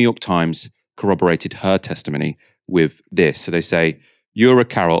 But the New York Times corroborated her testimony with this. So they say, Yura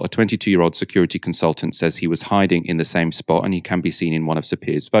Carroll, a 22-year-old security consultant, says he was hiding in the same spot, and he can be seen in one of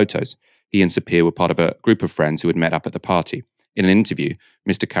Sapir's photos. He and Sapir were part of a group of friends who had met up at the party. In an interview,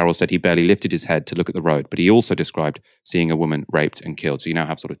 Mr. Carroll said he barely lifted his head to look at the road, but he also described seeing a woman raped and killed. So you now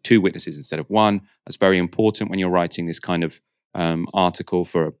have sort of two witnesses instead of one. That's very important when you're writing this kind of article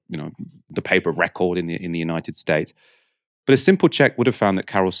for the paper of record in the United States. But a simple check would have found that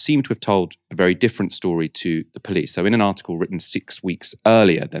Carroll seemed to have told a very different story to the police. So in an article written 6 weeks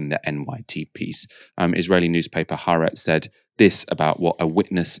earlier than the NYT piece, Israeli newspaper Haaretz said this about what a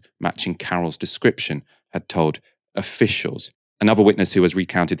witness matching Carroll's description had told officials. Another witness who has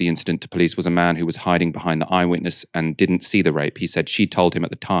recounted the incident to police was a man who was hiding behind the eyewitness and didn't see the rape. He said she told him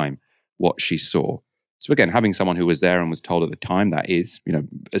at the time what she saw. So again, having someone who was there and was told at the time, that is,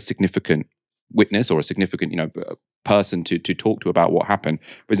 a significant witness or a significant, person to talk to about what happened,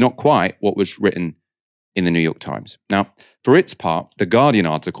 but it's not quite what was written in the New York Times. Now, for its part, the Guardian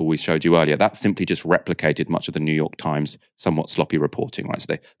article we showed you earlier, that simply just replicated much of the New York Times somewhat sloppy reporting, right?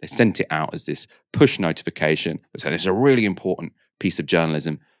 So they sent it out as this push notification. They said it's a really important piece of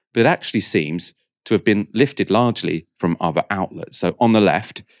journalism, but it actually seems to have been lifted largely from other outlets. So on the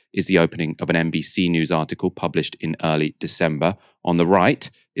left is the opening of an NBC News article published in early December. On the right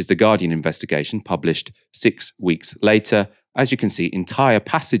is the Guardian investigation published 6 weeks later. As you can see, entire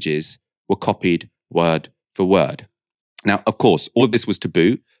passages were copied word for word. Now, of course, all of this was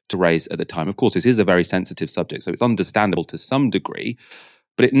taboo to raise at the time. Of course, this is a very sensitive subject, so it's understandable to some degree.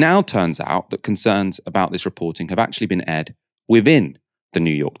 But it now turns out that concerns about this reporting have actually been aired within the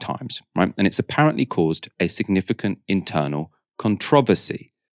New York Times, right? And it's apparently caused a significant internal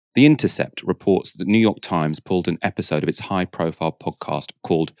controversy. The Intercept reports that the New York Times pulled an episode of its high-profile podcast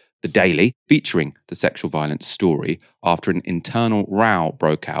called The Daily, featuring the sexual violence story, after an internal row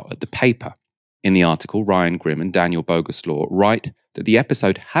broke out at the paper. In the article, Ryan Grimm and Daniel Boguslaw write that the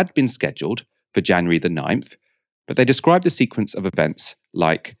episode had been scheduled for January the 9th, but they describe the sequence of events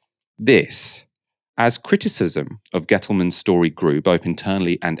like this. As criticism of Gettleman's story grew, both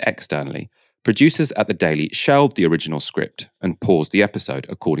internally and externally, producers at The Daily shelved the original script and paused the episode,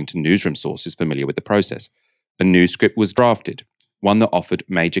 according to newsroom sources familiar with the process. A new script was drafted, one that offered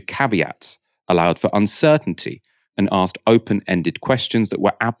major caveats, allowed for uncertainty, and asked open-ended questions that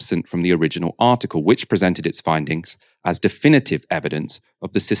were absent from the original article, which presented its findings as definitive evidence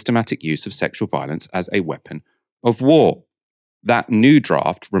of the systematic use of sexual violence as a weapon of war. That new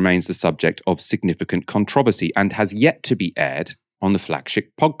draft remains the subject of significant controversy and has yet to be aired on the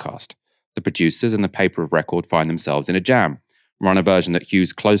flagship podcast. The producers and the paper of record find themselves in a jam. Run a version that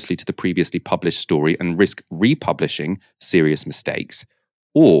hews closely to the previously published story and risk republishing serious mistakes,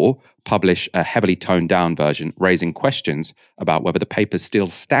 or publish a heavily toned down version raising questions about whether the paper still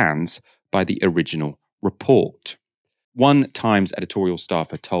stands by the original report. One Times editorial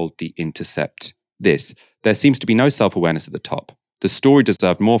staffer told The Intercept this: "There seems to be no self-awareness at the top. The story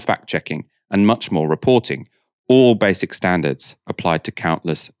deserved more fact-checking and much more reporting. All basic standards applied to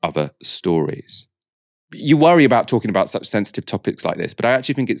countless other stories." You worry about talking about such sensitive topics like this, but I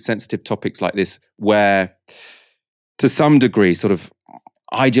actually think it's sensitive topics like this where, to some degree, sort of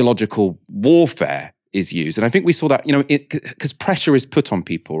ideological warfare is used. And I think we saw that, because pressure is put on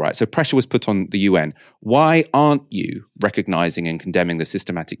people, right? So pressure was put on the UN. Why aren't you recognizing and condemning the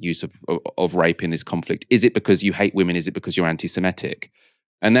systematic use of rape in this conflict? Is it because you hate women? Is it because you're anti-Semitic?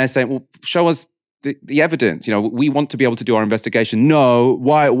 And they're saying, well, show us the evidence. We want to be able to do our investigation. No,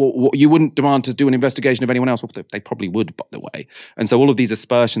 why? You wouldn't demand to do an investigation of anyone else. Well, they probably would, by the way. And so all of these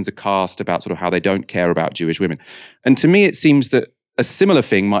aspersions are cast about sort of how they don't care about Jewish women. And to me, it seems that a similar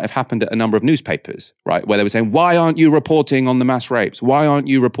thing might have happened at a number of newspapers, right? Where they were saying, why aren't you reporting on the mass rapes? Why aren't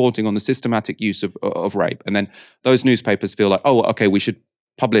you reporting on the systematic use of rape? And then those newspapers feel like, oh, okay, we should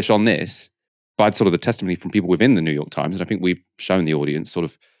publish on this by sort of the testimony from people within the New York Times. And I think we've shown the audience sort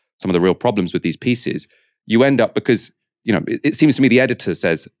of some of the real problems with these pieces. You end up, because it seems to me the editor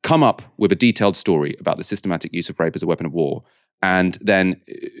says, come up with a detailed story about the systematic use of rape as a weapon of war. And then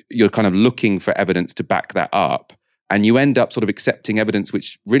you're kind of looking for evidence to back that up. And you end up sort of accepting evidence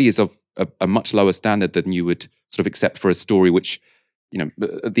which really is of a much lower standard than you would sort of accept for a story which,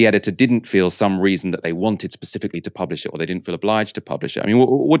 the editor didn't feel some reason that they wanted specifically to publish it, or they didn't feel obliged to publish it. I mean,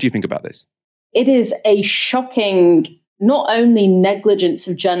 what do you think about this? It is a shocking, not only negligence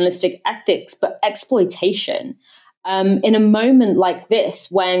of journalistic ethics, but exploitation. In a moment like this,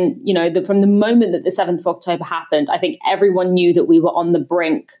 when, from the moment that the 7th of October happened, I think everyone knew that we were going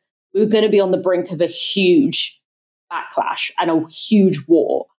to be on the brink of a huge backlash and a huge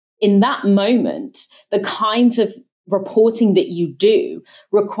war. In that moment, the kinds of reporting that you do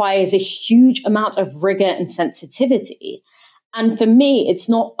requires a huge amount of rigor and sensitivity. And for me, it's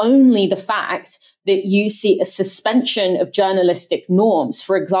not only the fact that you see a suspension of journalistic norms,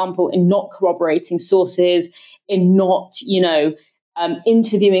 for example, in not corroborating sources, in not,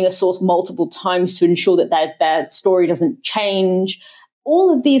 interviewing a source multiple times to ensure that their story doesn't change.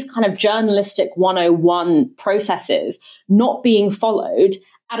 All of these kind of journalistic 101 processes not being followed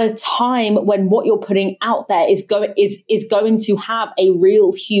at a time when what you're putting out there is going to have a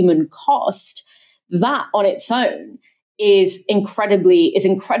real human cost. That on its own is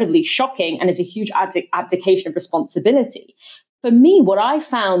incredibly shocking and is a huge abdication of responsibility. For me, what I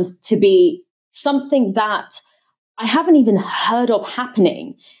found to be something that I haven't even heard of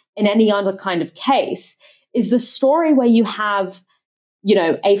happening in any other kind of case is the story where you have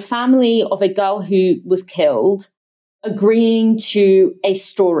a family of a girl who was killed agreeing to a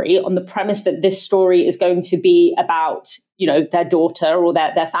story on the premise that this story is going to be about, their daughter or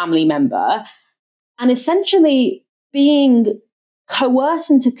their family member, and essentially being coerced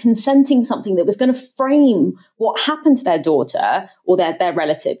into consenting something that was going to frame what happened to their daughter or their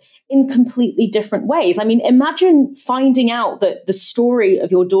relative in completely different ways. I mean, imagine finding out that the story of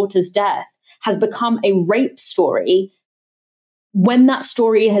your daughter's death has become a rape story when that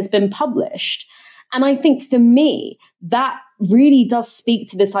story has been published. And I think for me, that really does speak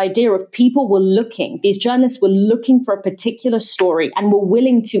to this idea of these journalists were looking for a particular story and were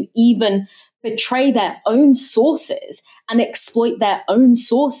willing to even betray their own sources and exploit their own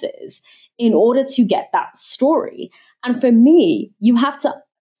sources in order to get that story. And for me, you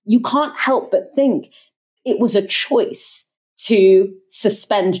can't help but think it was a choice to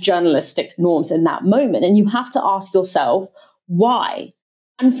suspend journalistic norms in that moment. And you have to ask yourself, why?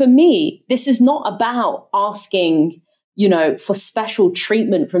 And for me, this is not about asking, for special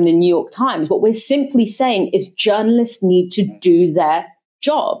treatment from the New York Times. What we're simply saying is journalists need to do their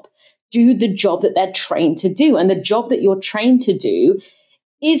job, do the job that they're trained to do. And the job that you're trained to do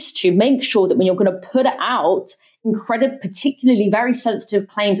is to make sure that when you're going to put out particularly very sensitive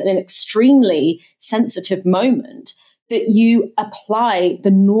claims in an extremely sensitive moment, that you apply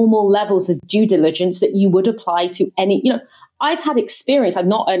the normal levels of due diligence that you would apply to any, I've had experience, I'm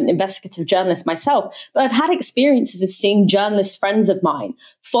not an investigative journalist myself, but I've had experiences of seeing journalist friends of mine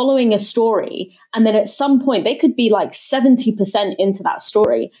following a story. And then at some point, they could be like 70% into that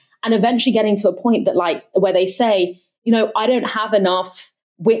story and eventually getting to a point that where they say, I don't have enough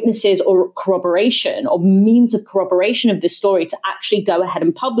witnesses or corroboration or means of corroboration of this story to actually go ahead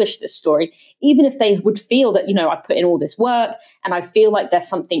and publish this story, even if they would feel that, I've put in all this work and I feel like there's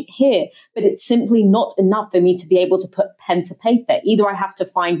something here, but it's simply not enough for me to be able to put pen to paper. Either I have to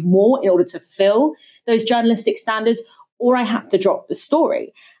find more in order to fill those journalistic standards, or I have to drop the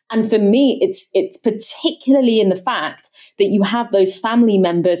story. And for me, it's particularly in the fact that you have those family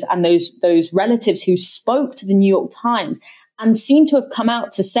members and those relatives who spoke to the New York Times and seem to have come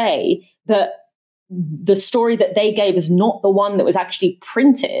out to say that the story that they gave is not the one that was actually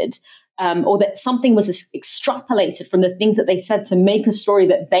printed, or that something was extrapolated from the things that they said to make a story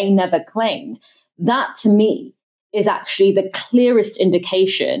that they never claimed. That, to me, is actually the clearest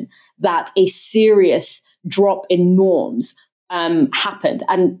indication that a serious drop in norms happened.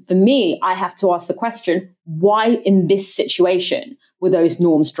 And for me, I have to ask the question, why in this situation were those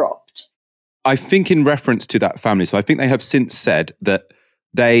norms dropped? I think in reference to that family, so I think they have since said that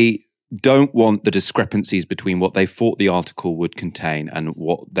they don't want the discrepancies between what they thought the article would contain and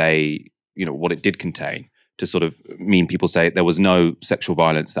what what it did contain to sort of mean people say there was no sexual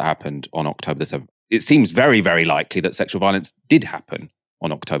violence that happened on October the 7th. It seems very, very likely that sexual violence did happen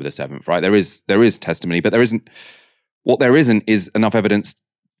on October the 7th, right? There is testimony, but there isn't enough evidence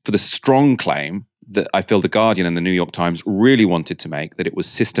for the strong claim that I feel The Guardian and the New York Times really wanted to make, that it was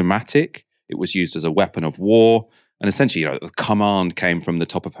systematic, it was used as a weapon of war, and essentially, the command came from the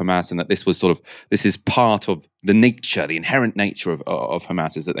top of Hamas, and that this is part of the inherent nature of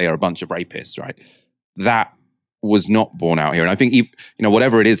Hamas, is that they are a bunch of rapists, right? That was not borne out here. And I think,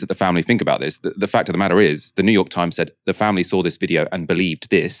 whatever it is that the family think about this, the fact of the matter is, the New York Times said the family saw this video and believed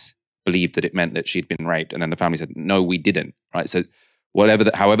that it meant that she'd been raped. And then the family said, no, we didn't, right? So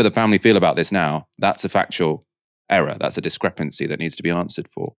however the family feel about this now, that's a factual error. That's a discrepancy that needs to be answered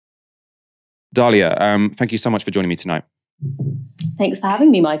for. Dalia, thank you so much for joining me tonight. Thanks for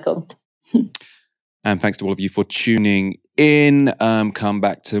having me, Michael. And thanks to all of you for tuning in. Come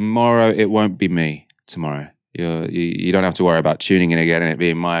back tomorrow. It won't be me tomorrow. You don't have to worry about tuning in again and it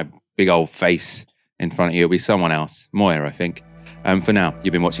being my big old face in front of you. It'll be someone else. Moya, I think. For now,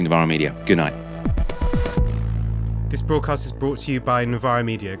 you've been watching Novara Media. Good night. This broadcast is brought to you by Novara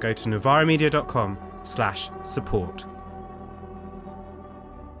Media. Go to novaramedia.com/support.